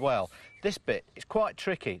cut it as well. This bit is quite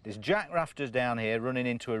tricky. There's jack rafters down here running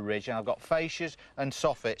into a ridge, and I've got fascias and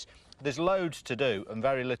soffits. There's loads to do and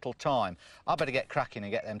very little time. I better get cracking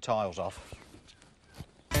and get them tiles off.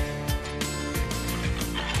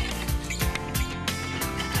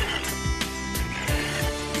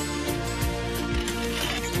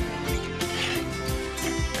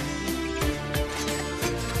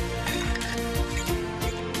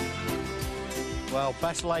 Well,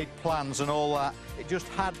 best laid plans and all that. It just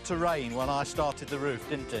had to rain when I started the roof,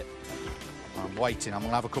 didn't it? I'm waiting. I'm going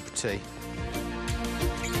to have a cup of tea.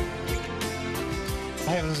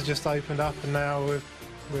 The heavens have just opened up and now we're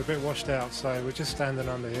a bit washed out, so we're just standing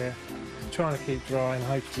under here, trying to keep dry, and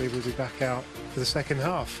hopefully we'll be back out for the second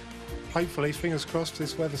half. Hopefully, fingers crossed,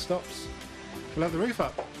 this weather stops. We'll have the roof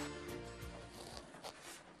up.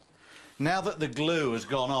 Now that the glue has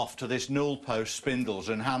gone off to this newel post spindles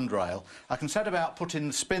and handrail, I can set about putting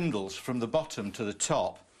the spindles from the bottom to the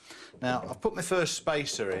top. Now, I've put my first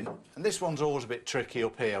spacer in, and this one's always a bit tricky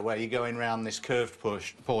up here, where you're going round this curved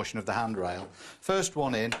portion of the handrail. First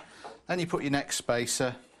one in, then you put your next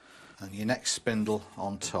spacer and your next spindle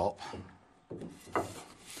on top.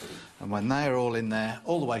 And when they're all in there,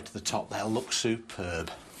 all the way to the top, they'll look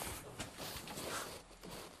superb.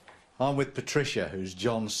 I'm with Patricia, who's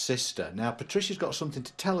John's sister. Now, Patricia's got something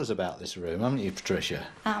to tell us about this room, haven't you, Patricia?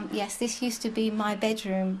 Yes, this used to be my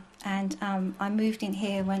bedroom, and I moved in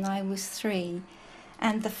here when I was 3,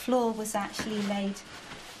 and the floor was actually made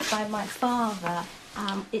by my father.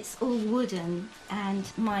 It's all wooden, and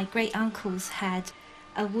my great-uncles had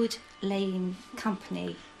a wood laying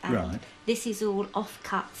company. Right. This is all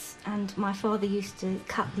offcuts, and my father used to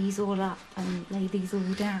cut these all up and lay these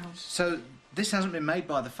all down. So this hasn't been made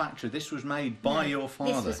by the factory, this was made by your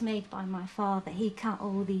father? This was made by my father. He cut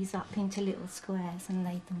all these up into little squares and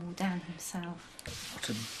laid them all down himself. What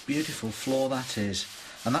a beautiful floor that is.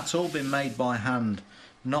 And that's all been made by hand,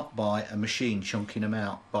 not by a machine chunking them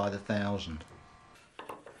out by the 1,000.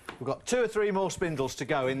 We've got 2 or 3 more spindles to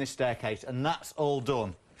go in this staircase, and that's all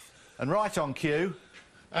done. And right on cue.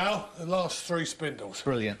 Al, the last 3 spindles.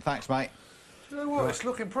 Brilliant, thanks, mate. You know what, it's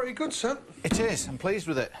looking pretty good, son. It is, I'm pleased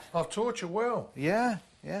with it. I've taught you well. Yeah,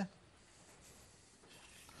 yeah.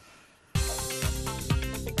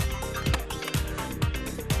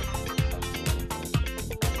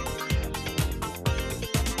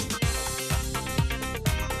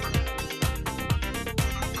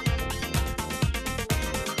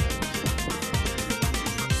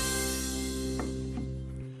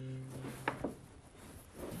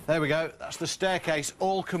 There we go, that's the staircase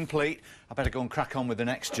all complete. I better go and crack on with the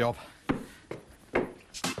next job.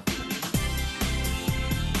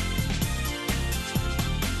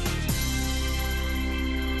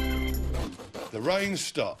 The rain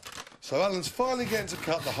stopped, so Alan's finally getting to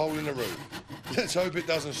cut the hole in the roof. Let's hope it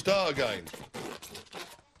doesn't start again.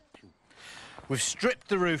 We've stripped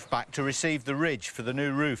the roof back to receive the ridge for the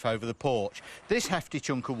new roof over the porch. This hefty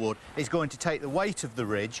chunk of wood is going to take the weight of the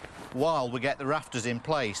ridge while we get the rafters in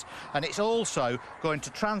place. And it's also going to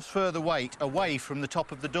transfer the weight away from the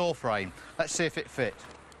top of the door frame. Let's see if it fits.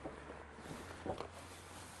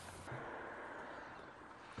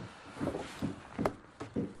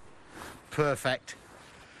 Perfect.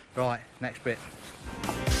 Right, next bit.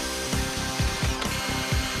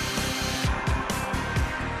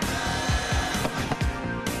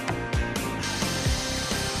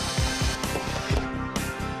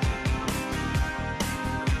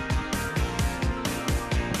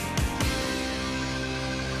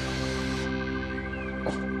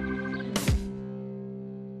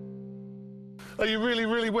 Are you really,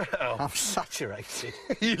 really wet, Al? I'm saturated.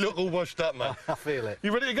 You look all washed up, mate. I feel it.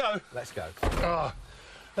 You ready to go? Let's go. Ah,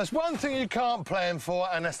 that's one thing you can't plan for,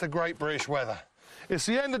 and that's the great British weather. It's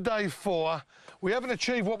the end of day 4. We haven't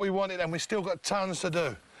achieved what we wanted, and we've still got tons to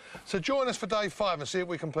do. So join us for day 5 and see if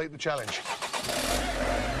we complete the challenge.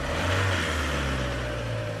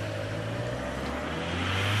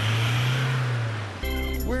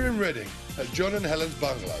 We're in Reading at John and Helen's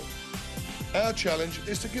bungalow. Our challenge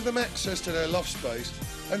is to give them access to their loft space,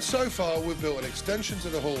 and so far we've built an extension to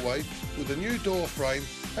the hallway with a new door frame,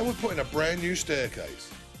 and we're putting a brand new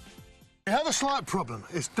staircase. We have a slight problem.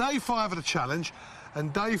 It's day 5 of the challenge,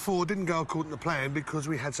 and day 4 didn't go according to plan because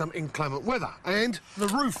we had some inclement weather, and the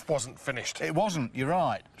roof wasn't finished. It wasn't, you're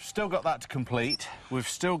right. Still got that to complete. We've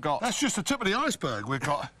still got... That's just the tip of the iceberg. We've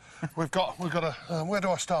got a... where do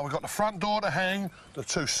I start? We've got the front door to hang, the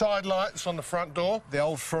 2 side lights on the front door. The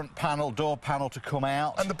old front panel, door panel to come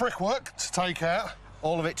out. And the brickwork to take out.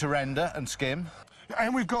 All of it to render and skim.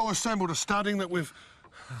 And we've got to assemble the studding that we've...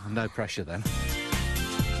 No pressure then.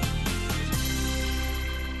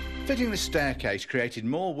 Fitting the staircase created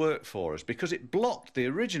more work for us because it blocked the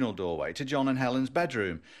original doorway to John and Helen's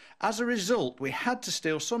bedroom. As a result, we had to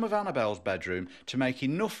steal some of Annabelle's bedroom to make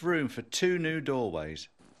enough room for 2 new doorways.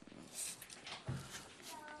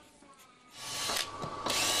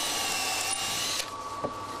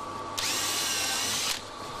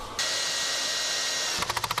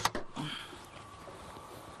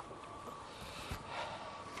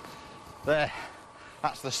 There,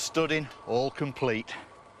 that's the studding all complete.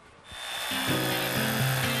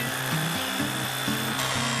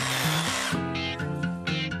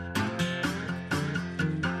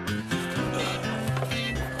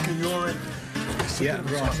 You're in. Yeah,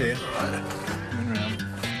 right here.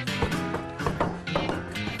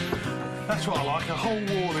 That's what I like, a whole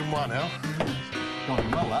wall in one, Al.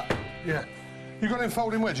 Gone well, that. Yeah. You got them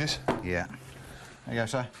folding wedges? Yeah. There you go,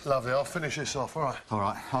 sir. Lovely, I'll finish this off, all right. All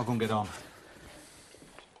right, I'll go and get on.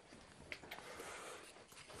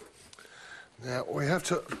 Now, we have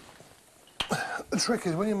to... The trick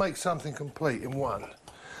is when you make something complete in one,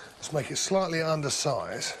 just make it slightly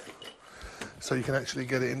undersized so you can actually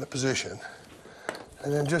get it in the position.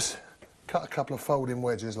 And then just cut a couple of folding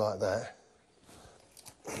wedges like that.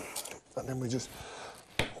 And then we just...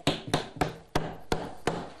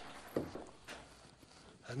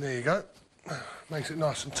 And there you go. Makes it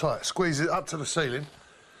nice and tight. Squeeze it up to the ceiling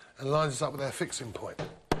and lines us up with our fixing point.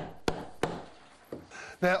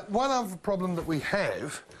 Now, one other problem that we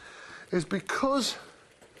have is because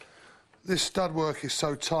this stud work is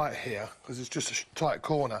so tight here, because it's just a tight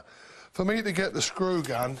corner, for me to get the screw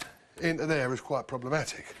gun into there is quite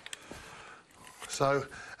problematic. So,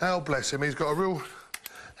 Al, bless him, he's got a real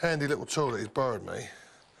handy little tool that he's borrowed me,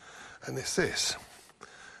 and it's this.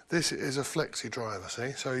 This is a flexi driver,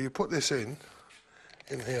 see? So you put this in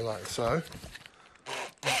here like so.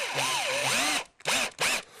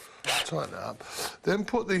 Tighten it up. Then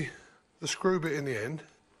put the screw bit in the end,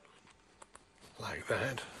 like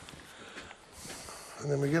that.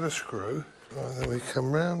 And then we get a screw. Right, then we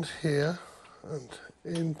come round here and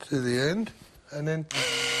into the end, and then...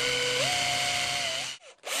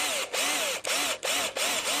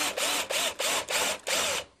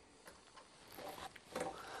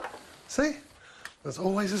 See? There's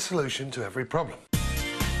always a solution to every problem.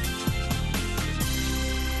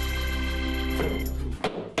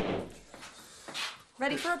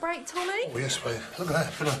 Ready for a break, Tommy? Oh, yes, mate. Look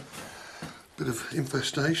at that. Bit of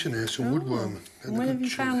infestation here, some woodworm. And when have you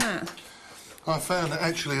found that? I found that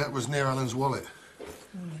actually that was near Alan's wallet.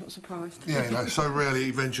 Not surprised. Yeah, you know, so rarely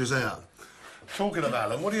he ventures out. Talking of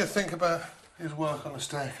Alan, what do you think about his work on the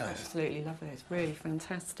staircase? Absolutely lovely. It's really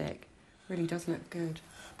fantastic. Really does look good.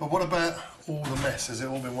 But what about all the mess? Has it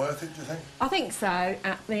all been worth it, do you think? I think so.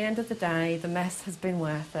 At the end of the day, the mess has been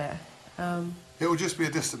worth it. It will just be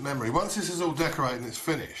a distant memory. Once this is all decorated and it's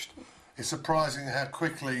finished, it's surprising how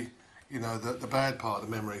quickly, you know, the bad part of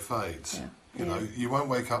the memory fades. Yeah. You know, you won't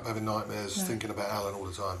wake up having nightmares thinking about Alan all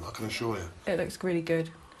the time, I can assure you. It looks really good.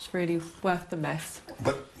 It's really worth the mess.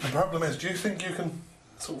 But the problem is, do you think you can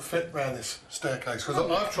sort of fit round this staircase?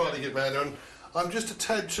 Because I've tried to get round there and I'm just a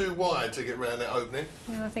tad too wide to get round that opening.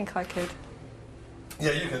 Yeah, I think I could.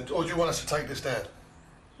 Yeah, you can. Or do you want us to take this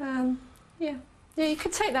down? Yeah. Yeah, you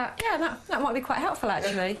could take that. Yeah, that might be quite helpful,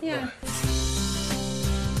 actually. Yeah.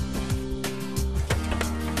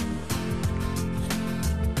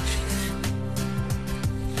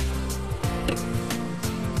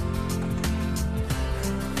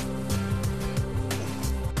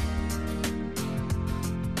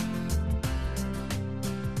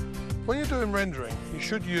 When you're doing rendering, you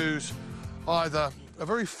should use either a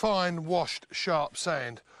very fine washed sharp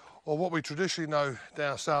sand or what we traditionally know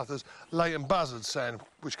down south as Leighton Buzzard sand,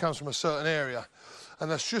 which comes from a certain area,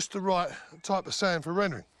 and that's just the right type of sand for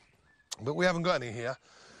rendering. But we haven't got any here.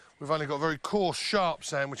 We've only got very coarse sharp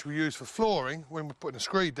sand which we use for flooring when we're putting a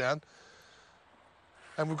screed down,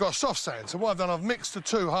 and we've got soft sand. So what I've done, I've mixed the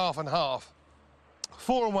two half and half,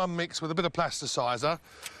 4-in-1 mix with a bit of plasticizer,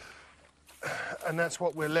 and that's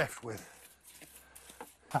what we're left with.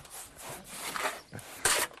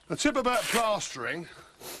 The tip about plastering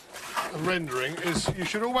and rendering is you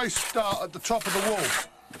should always start at the top of the wall.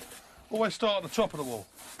 Always start at the top of the wall.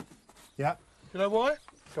 Yeah. You know why?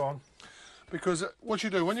 Go on. Because what you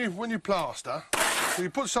do when you plaster, so you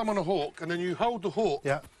put some on a hook and then you hold the hook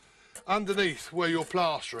underneath where you're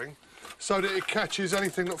plastering so that it catches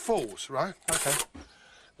anything that falls, right? Okay.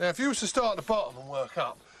 Now, if you was to start at the bottom and work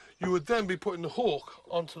up, you would then be putting the hook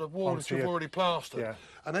onto the wall that you've already plastered. Yeah.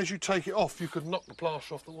 And as you take it off, you could knock the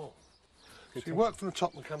plaster off the wall. So you work from the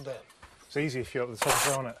top and come down. It's easier for you up the top,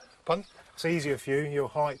 isn't it? Pardon? It's easier for you, your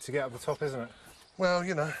height, to get up the top, isn't it? Well,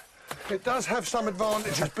 you know, it does have some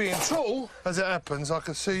advantages being tall. As it happens, I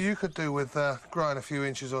could see you could do with growing a few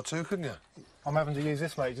inches or two, couldn't you? I'm having to use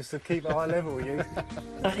this, mate, just to keep at eye level with you.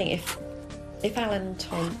 I think if Alan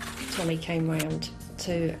and Tommy came round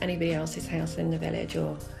to anybody else's house in the village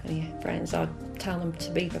or any friends, I'd tell them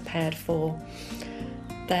to be prepared for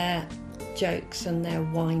their jokes and their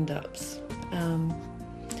wind-ups,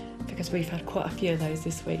 because we've had quite a few of those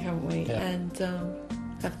this week, haven't we? Yeah. And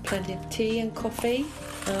have plenty of tea and coffee,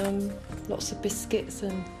 lots of biscuits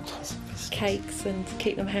and cakes, and to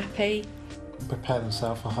keep them happy. Prepare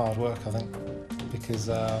themselves for hard work, I think, because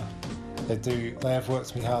they have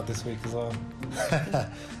worked me hard this week as well.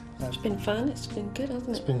 It's been fun, it's been good, hasn't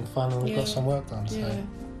it? It's been fun and we've got some work done, so yeah.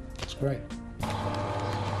 It's great. Do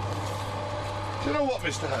you know what,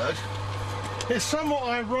 Mr. Hurd? It's somewhat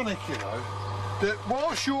ironic, you know, that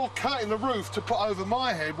whilst you're cutting the roof to put over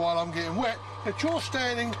my head while I'm getting wet, that you're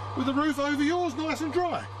standing with the roof over yours nice and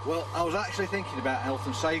dry. Well, I was actually thinking about health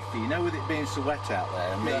and safety. You know, with it being so wet out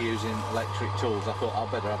there and me using electric tools, I thought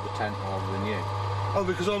I'd better have the tent rather than you. Oh,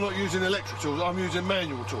 because I'm not using electric tools, I'm using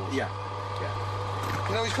manual tools. Yeah.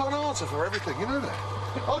 You know, he's got an answer for everything, you know that?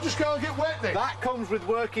 I'll just go and get wet then. That comes with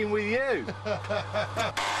working with you.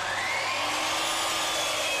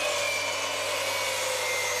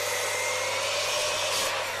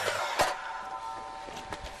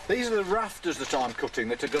 These are the rafters that I'm cutting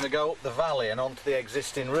that are going to go up the valley and onto the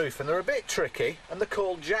existing roof, and they're a bit tricky, and they're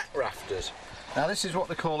called jack rafters. Now this is what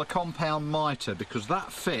they call a compound mitre, because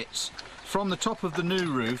that fits from the top of the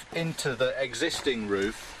new roof into the existing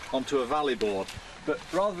roof onto a valley board. But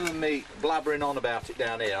rather than me blabbering on about it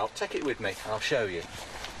down here, I'll take it with me and I'll show you.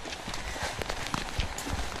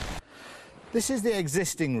 This is the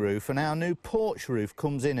existing roof, and our new porch roof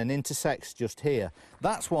comes in and intersects just here.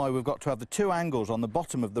 That's why we've got to have the two angles on the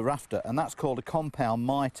bottom of the rafter, and that's called a compound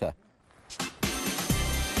mitre.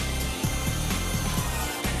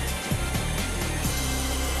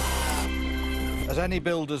 As any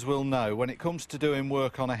builders will know, when it comes to doing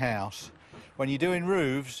work on a house, when you're doing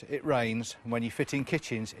roofs, it rains, and when you're fitting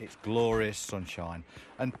kitchens, it's glorious sunshine.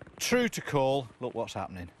 And true to call, look what's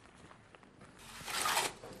happening.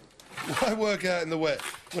 Why work out in the wet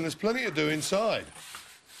when there's plenty to do inside?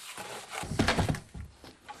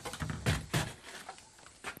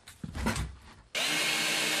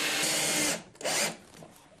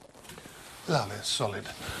 Lovely, it's solid.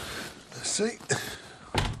 Let's see.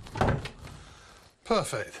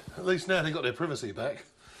 Perfect. At least now they've got their privacy back.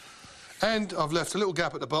 And I've left a little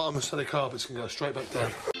gap at the bottom so the carpets can go straight back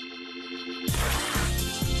down.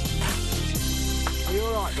 Are you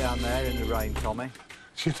all right down there in the rain, Tommy?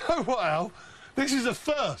 Do you know what, Al? This is a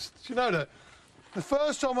first. Do you know that? The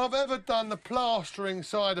first time I've ever done the plastering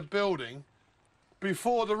side of building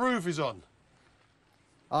before the roof is on.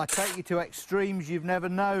 I take you to extremes you've never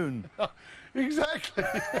known. Exactly.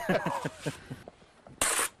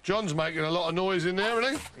 John's making a lot of noise in there,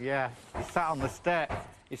 isn't he? Yeah, he sat on the step.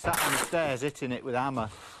 He sat on the stairs hitting it with a hammer.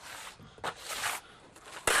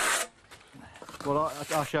 Well,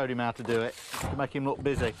 I showed him how to do it, to make him look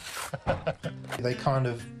busy. They kind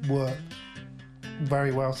of work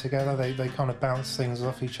very well together. They kind of bounce things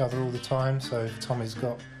off each other all the time. So if Tommy's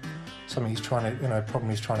got something he's trying to, problem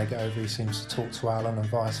he's trying to get over, he seems to talk to Alan and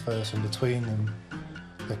vice versa in between them.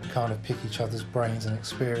 They can kind of pick each other's brains and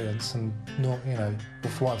experience, and not,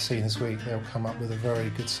 from what I've seen this week, they'll come up with a very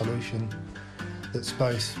good solution that's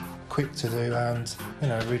both quick to do and,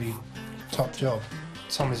 really top job.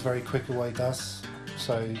 Tom is very quick at what he does,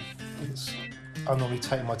 so I normally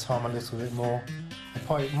take my time a little bit more. I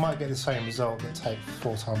probably might get the same result but take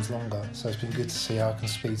 4 times longer, so it's been good to see how I can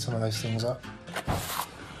speed some of those things up.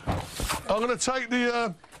 I'm going to take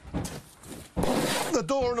the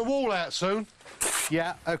door and the wall out soon.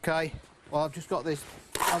 Yeah, OK. Well, I've just got this...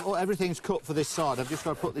 everything's cut for this side. I've just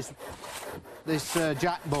got to put this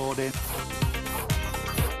jackboard in.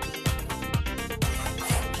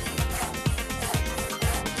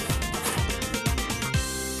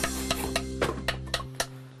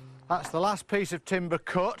 That's the last piece of timber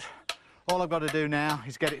cut. All I've got to do now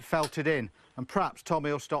is get it felted in, and perhaps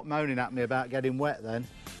Tommy will stop moaning at me about getting wet then.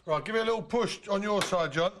 Right, give me a little push on your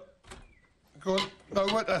side, John. Go on. No,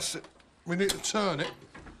 wait, that's it. We need to turn it.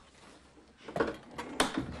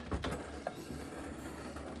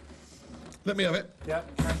 Let me have it. Yeah.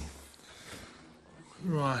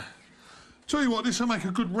 Right. Tell you what, this will make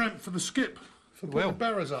a good ramp for the skip, for putting the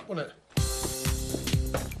barrows up, won't it?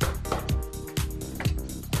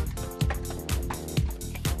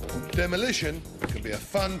 Demolition can be a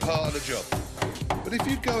fun part of the job, but if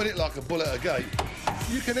you go at it like a bull at a gate,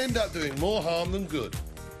 you can end up doing more harm than good.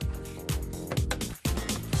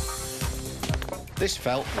 This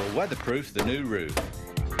felt will weatherproof the new roof.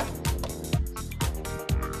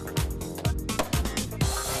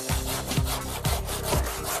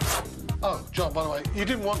 Oh, John, by the way, you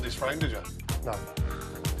didn't want this frame, did you? No.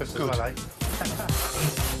 That's Good. good.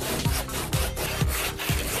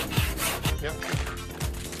 Yep.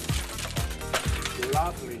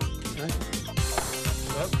 Lovely. Okay.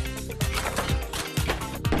 Yep.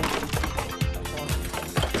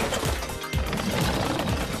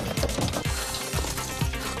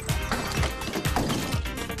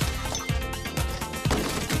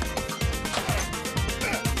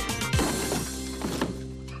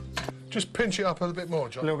 Just pinch it up a little bit more,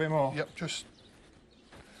 John. A little bit more? Yep, just...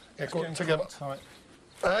 Yeah, It's go on, getting together. quite tight.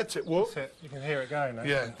 That's it, whoop. That's it. You can hear it going now.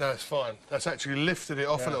 Yeah, that's fine. That's actually lifted it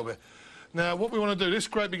off a little bit. Now, what we want to do, this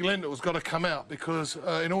great big lintel's got to come out because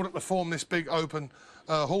in order to form this big open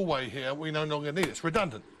hallway here, we no longer need it. It's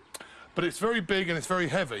redundant. But it's very big and it's very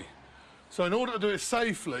heavy. So in order to do it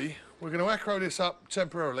safely, we're going to acro this up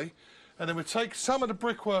temporarily, and then we take some of the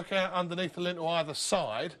brickwork out underneath the lintel either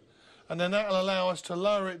side, and then that'll allow us to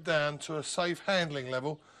lower it down to a safe handling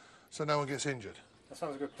level so no one gets injured. That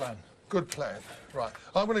sounds a good plan. Good plan. Right.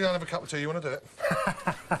 I'm going to go and have a cup of tea. You want to do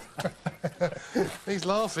it? He's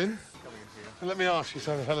laughing. Let me ask you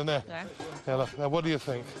something, Helen. Yeah. Now, what do you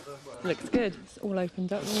think? Looks good. It's all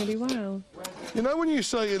opened up really well. You know when you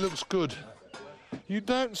say it looks good, you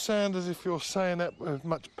don't sound as if you're saying that with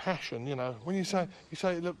much passion, you know. When you say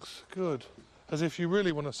it looks good, as if you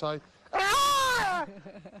really want to say, ah!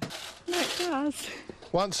 No, it does.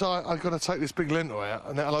 Once I've got to take this big lintel out,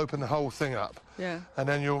 and that'll open the whole thing up. Yeah. And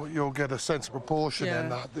then you'll get a sense of proportion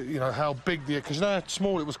and how big because you know how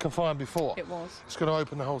small it was confined before. It was. It's going to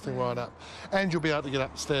open the whole thing right up, and you'll be able to get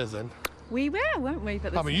up the stairs then. We will, won't we?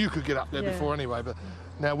 But I mean, you could get up there before anyway, but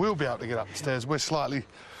now we'll be able to get up the stairs. We're slightly,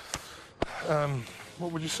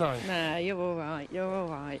 what would you say? No, you're all right. You're all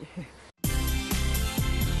right.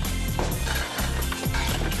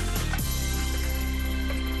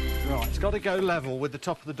 Right, it's got to go level with the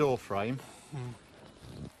top of the door frame.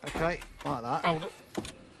 OK, like that. Hold up.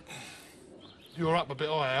 You're up a bit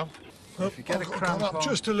high, Al. If you get a cramp up on.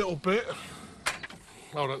 just a little bit.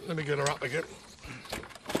 Hold on, let me get her up again.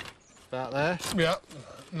 About there. Yeah,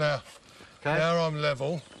 now. Okay. Now I'm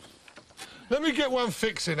level. Let me get one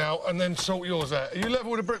fixing out and then sort yours out. Are you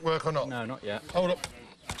level with the brickwork or not? No, not yet. Hold up.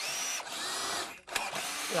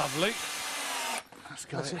 Lovely. That's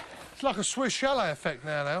got it. It's like a Swiss chalet effect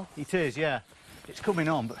now. It is, yeah. It's coming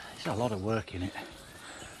on, but there's a lot of work in it.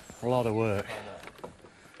 A lot of work.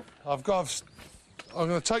 I'm going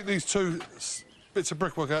to take these 2 bits of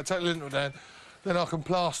brickwork out, take the lintel down, then I can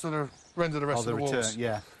render the rest of the walls. Return,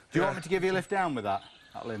 yeah. Do you want me to give you a lift down with that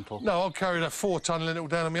lintel? No, I'll carry that 4-ton lintel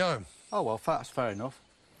down on my own. Oh, well, that's fair enough.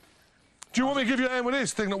 Do you want me to give you a hand with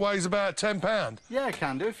this thing that weighs about £10? Yeah, I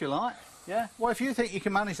can do if you like. Yeah. Well, if you think you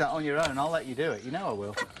can manage that on your own, I'll let you do it. You know I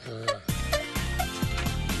will.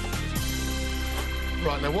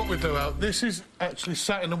 Right, now what we do, Al, this is actually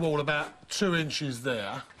sat in the wall about 2 inches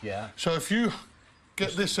there. Yeah. So if you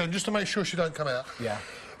get this end, just to make sure she don't come out. Yeah.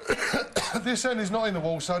 This end is not in the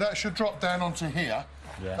wall, so that should drop down onto here.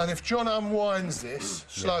 Yeah. And if John unwinds this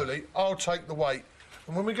slowly, I'll take the weight.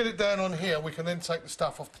 And when we get it down on here, we can then take the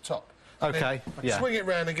stuff off the top. OK, yeah. Swing it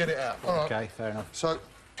round and get it out. All right. OK, fair enough. So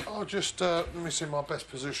I'll just, let me see my best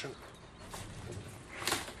position.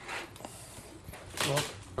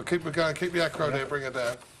 Right. I'll keep her going, keep the acro there, bring her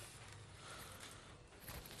down.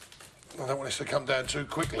 I don't want this to come down too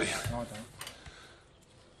quickly. No, I don't.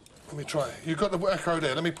 Let me try. You've got the acro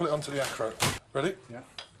there, let me put it onto the acro. Ready?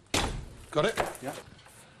 Yeah. Got it? Yeah.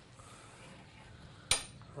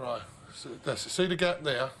 Right, so that's it. See the gap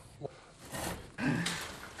there?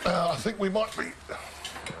 I think we might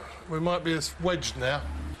be as wedged now.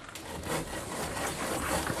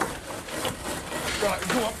 Right,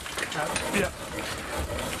 go on. Yeah.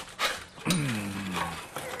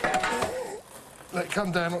 Let it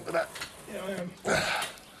come down onto that. Yeah, I am.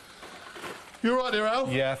 You all right there, Al?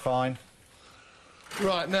 Yeah, fine.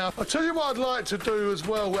 Right, now, I'll tell you what I'd like to do as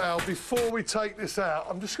well, Al, before we take this out.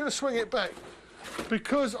 I'm just going to swing it back,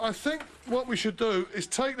 because I think what we should do is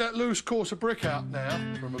take that loose course of brick out now,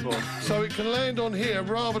 From above. so it can land on here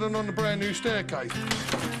rather than on the brand new staircase.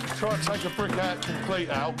 Try and take a brick out complete,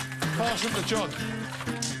 Al. Pass it to John.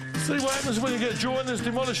 See what happens when you get joiners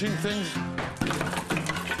demolishing things.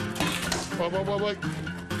 Wait.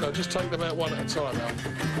 No, just take them out one at a time, Al.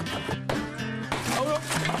 Hold on.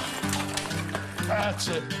 That's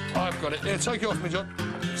it. I've got it. Here, take it off me, John.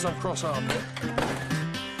 Some cross-arm bit.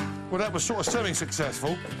 Well, that was sort of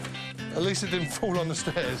semi-successful. At least it didn't fall on the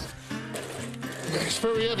stairs. It's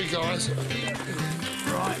very heavy, guys.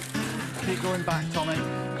 Right. Keep going back, Tommy.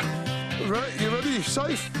 Right, you ready? You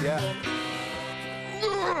safe? Yeah.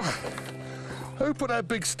 Who put that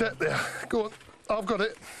big step there? Go on. I've got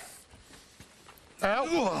it.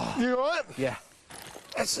 Out. You all right? Yeah.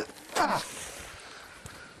 That's it. Ah.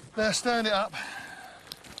 Now, stand it up.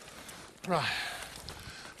 Right.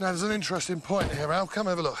 Now, there's an interesting point here, Al. Come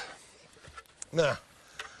have a look. Now,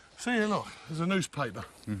 see here, look. There's a newspaper.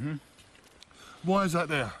 Mm-hmm. Why is that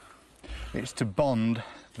there? It's to bond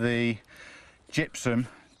the gypsum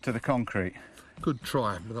to the concrete. Good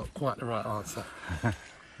try, but not quite the right answer.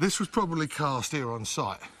 This was probably cast here on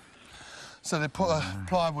site. So they put a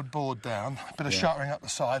plywood board down, a bit of shuttering up the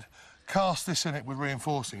side, cast this in it with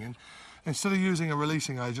reinforcing in. Instead of using a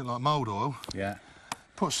releasing agent like mould oil,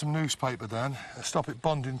 put some newspaper down and stop it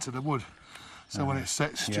bonding to the wood. So when it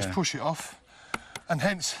sets, just push it off. And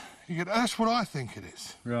hence, you get, that's what I think it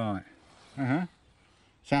is. Right.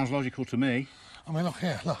 Sounds logical to me. I mean, look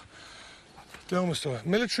here, look. Delma story.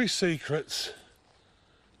 Military secrets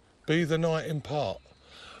be the night in part.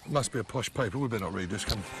 Must be a posh paper. We better not read this.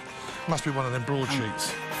 Come. Must be one of them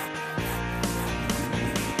broadsheets.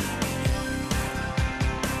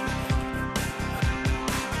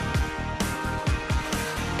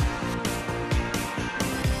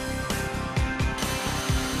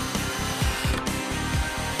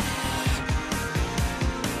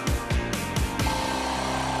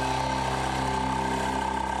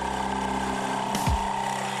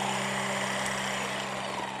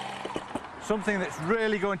 Something that's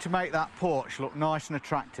really going to make that porch look nice and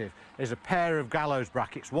attractive is a pair of gallows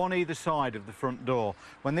brackets, one either side of the front door.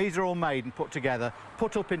 When these are all made and put together,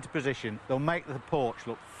 put up into position, they'll make the porch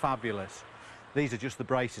look fabulous. These are just the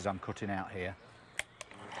braces I'm cutting out here.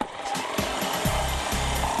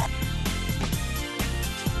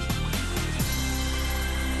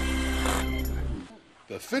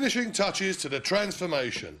 The finishing touches to the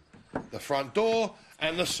transformation. The front door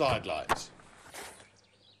and the side lights.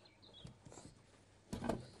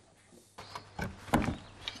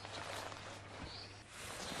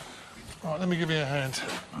 Right, let me give you a hand.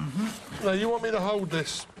 Now, you want me to hold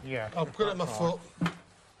this? Yeah. I'll put it at my foot.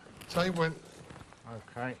 Say when.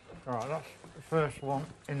 OK. All right, that's the first one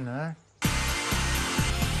in there.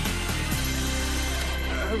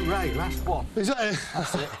 Hooray, last one. Is that it?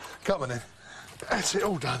 That's it. Come on in. That's it,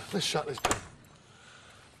 all done. Let's shut this down.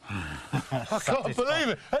 I can't believe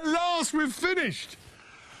it. At last, we've finished.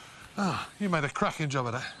 Ah, you made a cracking job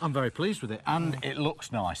of that. I'm very pleased with it, and it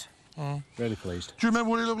looks nice. Really pleased. Do you remember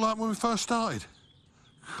what it looked like when we first started?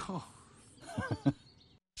 Oh.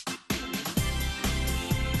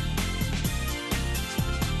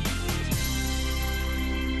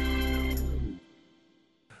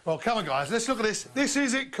 Well, come on, guys, let's look at this. This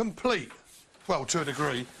is it complete. Well, to a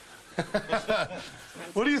degree.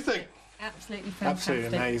 What do you think? Absolutely fantastic.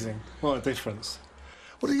 Absolutely amazing. What a difference.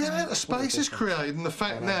 Well, yeah, the space is created, and the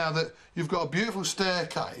fact now that you've got a beautiful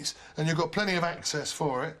staircase and you've got plenty of access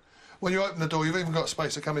for it. When you open the door, you've even got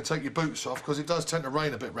space to come and take your boots off, because it does tend to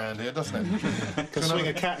rain a bit round here, doesn't it? Can swing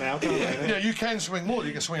a cat now, can't you? Yeah, you can swing more.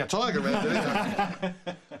 You can swing a tiger round here.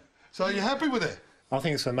 So are you happy with it? I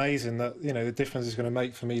think it's amazing that, you know, the difference it's going to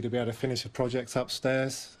make for me to be able to finish a project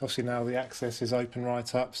upstairs. Obviously now the access is open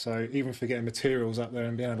right up, so even for getting materials up there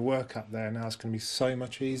and being able to work up there, now it's going to be so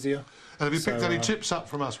much easier. And have you picked any tips up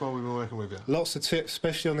from us while we've been working with you? Lots of tips,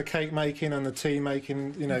 especially on the cake making and the tea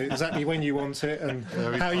making, you know, exactly when you want it and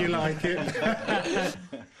how you like it.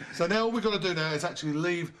 So now all we've got to do now is actually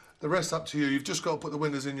leave the rest up to you. You've just got to put the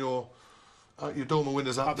windows in your dormer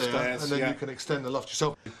windows up Upstairs, there, and then yeah. you can extend the loft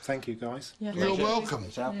yourself. Thank you, guys. Yeah. You're welcome.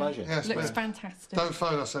 It's our pleasure. Yes, Looks ma'am. fantastic. Don't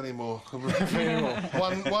phone us anymore.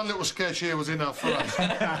 one little sketch here was enough for us.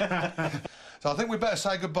 So I think we better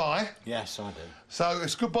say goodbye. Yes, I do. So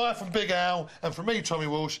it's goodbye from Big Al and from me, Tommy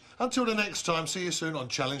Walsh. Until the next time, see you soon on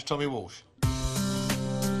Challenge Tommy Walsh.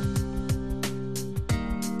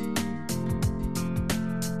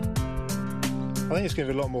 I think it's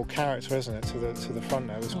giving a lot more character, isn't it, to the front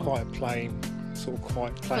now. It's quite a plain, sort of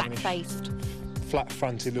quite plainish, Flat-faced.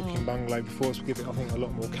 flat-fronted looking bungalow before, so we give it, I think, a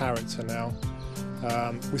lot more character now.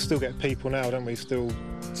 We still get people now, don't we, still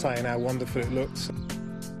saying how wonderful it looks.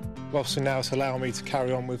 Obviously now it's allowing me to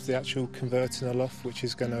carry on with the actual converting the loft, which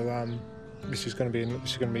is going to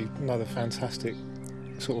be another fantastic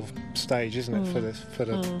sort of stage, isn't it, for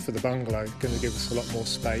the bungalow. Going to give us a lot more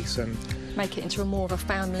space and Make it into more of a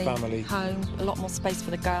family home, a lot more space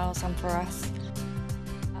for the girls and for us.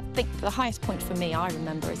 I think the highest point for me, I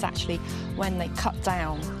remember, is actually when they cut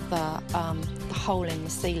down the hole in the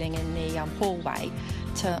ceiling in the hallway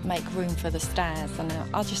to make room for the stairs, and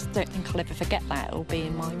I just don't think I'll ever forget that. It'll be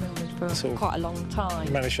in my memory for quite a long time.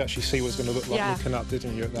 You managed to actually see what it's going to look like looking up,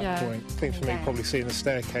 didn't you, at that point? I think for me, probably seeing the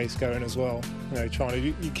staircase going as well, you know,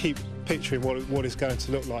 you keep picturing what it's going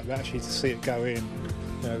to look like, but actually to see it go in,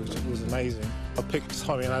 you know, it was amazing. I picked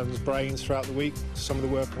Tommy and Alan's brains throughout the week, some of the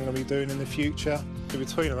work I'm going to be doing in the future. In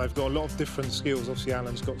between them, they've got a lot of different skills. Obviously,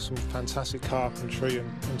 Alan's got some fantastic carpentry,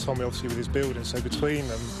 and Tommy obviously with his building, so between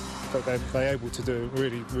them, they're able to do a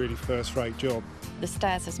really, really first-rate job. The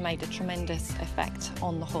stairs has made a tremendous effect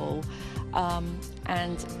on the hall.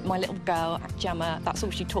 And my little girl, Gemma, that's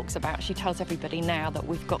all she talks about. She tells everybody now that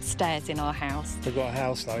we've got stairs in our house. We've got a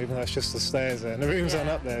house now, even though it's just the stairs there. And the rooms aren't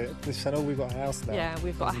up there. They said, oh, we've got a house now. Yeah,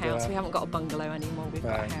 we've got a house. We haven't got a bungalow anymore, we've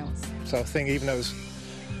got a house. So I think even though it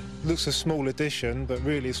looks a small addition, but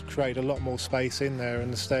really it's created a lot more space in there,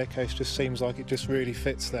 and the staircase just seems like it just really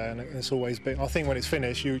fits there, and it's always been. I think when it's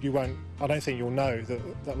finished, you won't. I don't think you'll know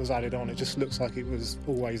that was added on. It just looks like it was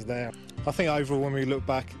always there. I think overall, when we look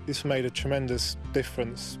back, it's made a tremendous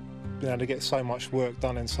difference. You know, to get so much work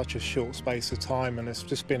done in such a short space of time, and it's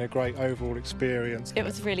just been a great overall experience. It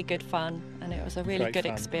was really good fun, and it was a really good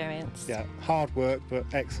experience. Yeah, hard work, but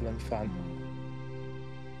excellent fun.